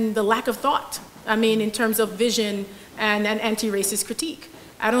and the lack of thought. I mean, in terms of vision and anti-racist critique.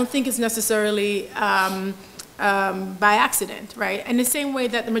 I don't think it's necessarily by accident, right? And the same way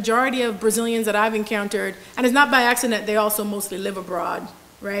that the majority of Brazilians that I've encountered, and it's not by accident, they also mostly live abroad,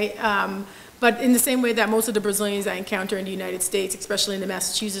 right? But in the same way that most of the Brazilians I encounter in the United States, especially in the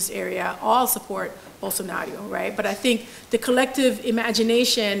Massachusetts area, all support Bolsonaro, right? But I think the collective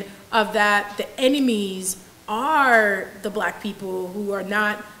imagination of that, the enemies are the Black people who are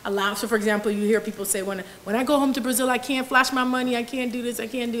not allowed. So for example, you hear people say, when I go home to Brazil, I can't flash my money, I can't do this, I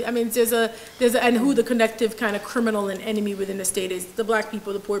can't do, I mean, and who the collective kind of criminal and enemy within the state is, the Black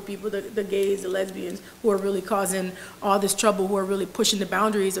people, the poor people, the gays, the lesbians, who are really causing all this trouble, who are really pushing the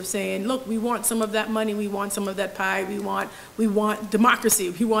boundaries of saying, look, we want some of that money, we want some of that pie, we want democracy,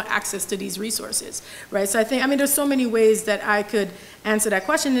 we want access to these resources, right? So I think, I mean, there's so many ways that I could answer that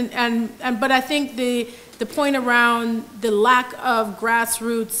question, but I think the point around the lack of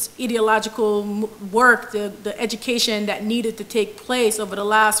grassroots ideological work, the education that needed to take place over the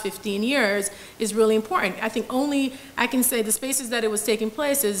last 15 years is really important. I think only I can say the spaces that it was taking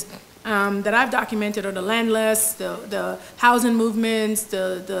place is that I've documented are the landless, the housing movements,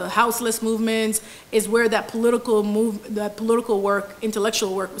 the houseless movements, is where that political work,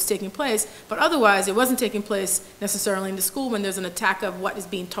 intellectual work was taking place. But otherwise, it wasn't taking place necessarily in the school when there's an attack of what is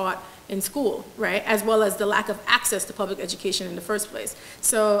being taught in school, right? As well as the lack of access to public education in the first place.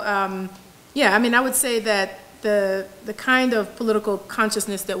 So, yeah, I mean, I would say that the kind of political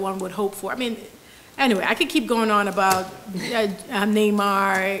consciousness that one would hope for, I mean, anyway, I could keep going on about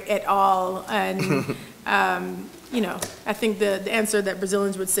Neymar et al. And, you know, I think the answer that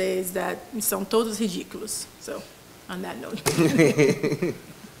Brazilians would say is that são todos ridículos. So, on that note.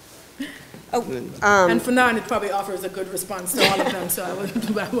 And Fernand, it probably offers a good response to all of them, so I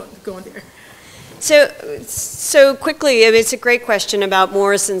won't go in there. So quickly, it's a great question about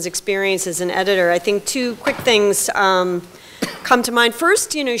Morrison's experience as an editor. I think two quick things come to mind.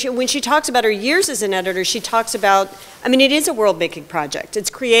 First, you know, when she talks about her years as an editor, she talks about, I mean, it is a world-making project. It's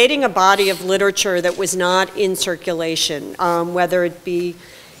creating a body of literature that was not in circulation, whether it be,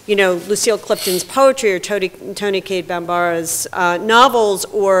 you know, Lucille Clifton's poetry or Toni Cade Bambara's novels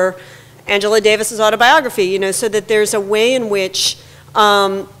or Angela Davis's autobiography, you know, so that there's a way in which,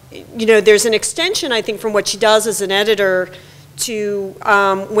 you know, there's an extension, I think, from what she does as an editor to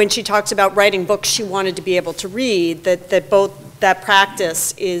when she talks about writing books she wanted to be able to read, that both that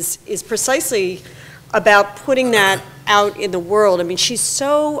practice is precisely about putting that out in the world. I mean, she's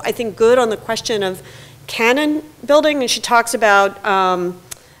so, I think, good on the question of canon building, and she talks about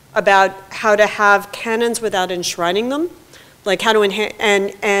how to have canons without enshrining them, like how to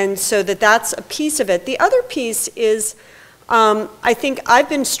and so that's a piece of it. The other piece is, I think I've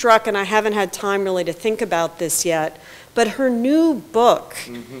been struck, and I haven't had time really to think about this yet, but her new book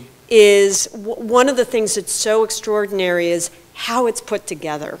is, one of the things that's so extraordinary is how it's put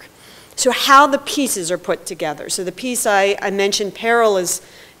together. So how the pieces are put together. So the piece I mentioned, Peril, is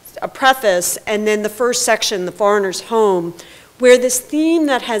a preface, and then the first section, The Foreigner's Home, where this theme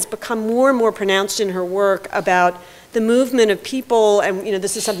that has become more and more pronounced in her work about the movement of people, and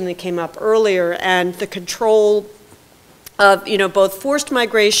this is something that came up earlier, and the control of both forced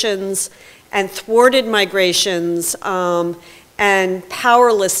migrations and thwarted migrations, and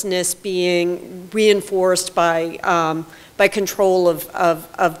powerlessness being reinforced by control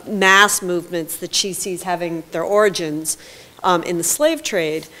of mass movements that she sees having their origins in the slave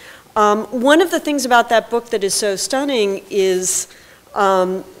trade. One of the things about that book that is so stunning is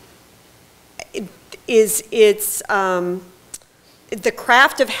it's the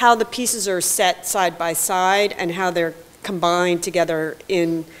craft of how the pieces are set side by side and how they're combined together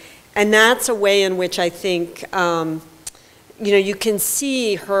and that's a way in which I think you can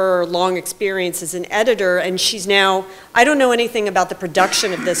see her long experience as an editor, and she's now, I don't know anything about the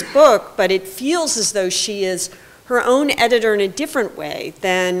production of this book, but it feels as though she is her own editor in a different way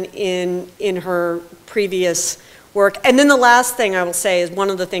than in her previous work. And then the last thing I will say is, one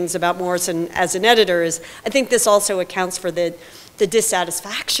of the things about Morrison as an editor is, I think this also accounts for the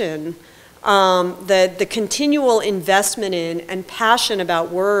dissatisfaction, the continual investment in and passion about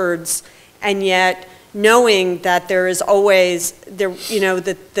words, and yet knowing that there is always,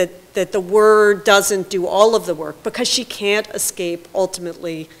 that the word doesn't do all of the work, because she can't escape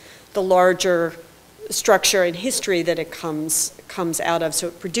ultimately the larger structure and history that it comes out of. So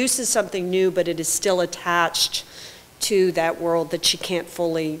it produces something new, but it is still attached to that world that she can't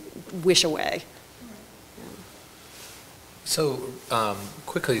fully wish away. So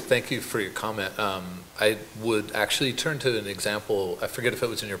quickly, thank you for your comment. I would actually turn to an example, I forget if it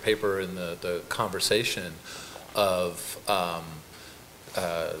was in your paper or in the conversation, of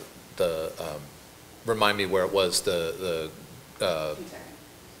remind me where it was, that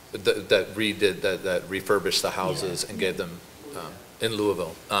redid, that refurbished the houses and gave them in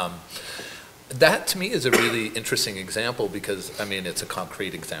Louisville. That to me is a really interesting example, because I mean it's a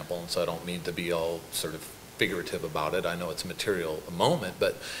concrete example, and so I don't mean to be all sort of figurative about it. I know it's a material moment,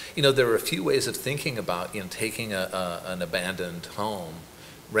 but there are a few ways of thinking about taking an abandoned home,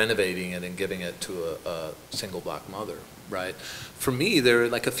 renovating it, and giving it to a single black mother, right? For me, there are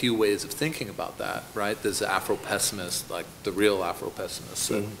like a few ways of thinking about that, right? There's the Afro-pessimist, like the real Afro-pessimist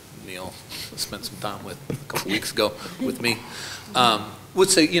that Neil spent some time with a couple weeks ago with me, would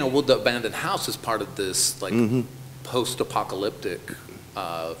say, well, the abandoned house is part of this like post-apocalyptic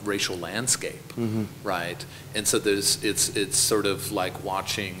racial landscape, right? And so it's sort of like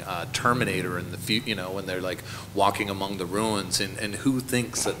watching Terminator in the future, when they're like walking among the ruins, and who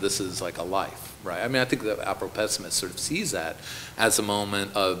thinks that this is like a life, right? I mean, I think the Afro-pessimist sort of sees that as a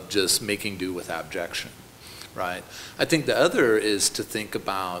moment of just making do with abjection, right? I think the other is to think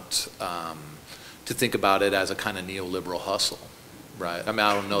about it as a kind of neoliberal hustle. Right. I mean,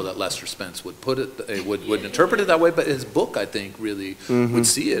 I don't know that Lester Spence would put it, would interpret it that way, but his book, I think, really would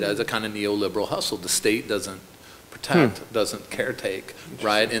see it as a kind of neoliberal hustle. The state doesn't protect, doesn't caretake,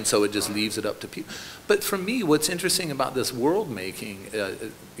 right? And so it just leaves it up to people. But for me, what's interesting about this world making,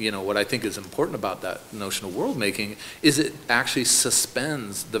 what I think is important about that notion of world making, is it actually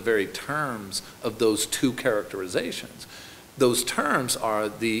suspends the very terms of those two characterizations. Those terms are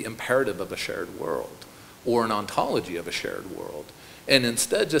the imperative of a shared world, or an ontology of a shared world. And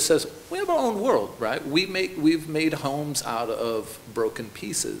instead just says, we have our own world, right? We've made homes out of broken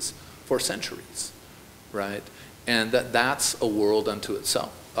pieces for centuries, right? And that's a world unto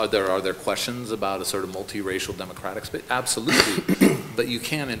itself. Are there questions about a sort of multiracial democratic space? Absolutely. But you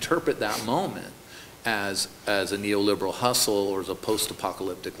can't interpret that moment as a neoliberal hustle or as a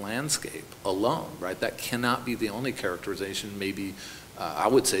post-apocalyptic landscape alone, right? That cannot be the only characterization. Maybe I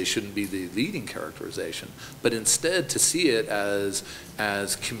would say shouldn't be the leading characterization, but instead to see it as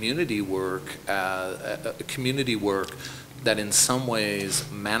community work, community work that in some ways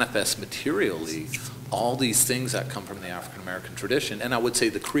manifests materially all these things that come from the African American tradition, and I would say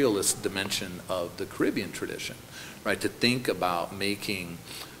the Creolist dimension of the Caribbean tradition, right? To think about making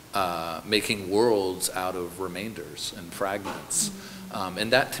worlds out of remainders and fragments.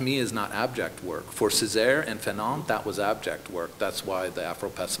 And that, to me, is not abject work. For Césaire and Fanon, that was abject work. That's why the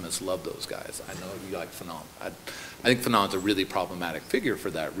Afro-pessimists love those guys. I know you like Fanon. I think Fanon's a really problematic figure for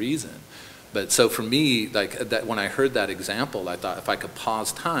that reason. But so for me, like that, when I heard that example, I thought if I could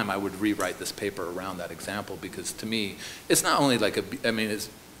pause time, I would rewrite this paper around that example, because to me, it's not only like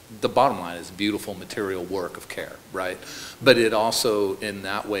the bottom line is beautiful material work of care, right? But it also, in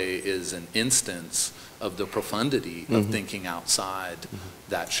that way, is an instance of the profundity of thinking outside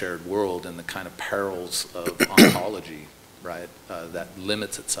that shared world and the kind of perils of ontology, right, that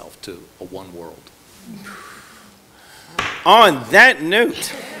limits itself to a one world. On that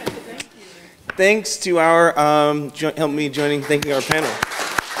note, thanks to our, help me thanking our panel.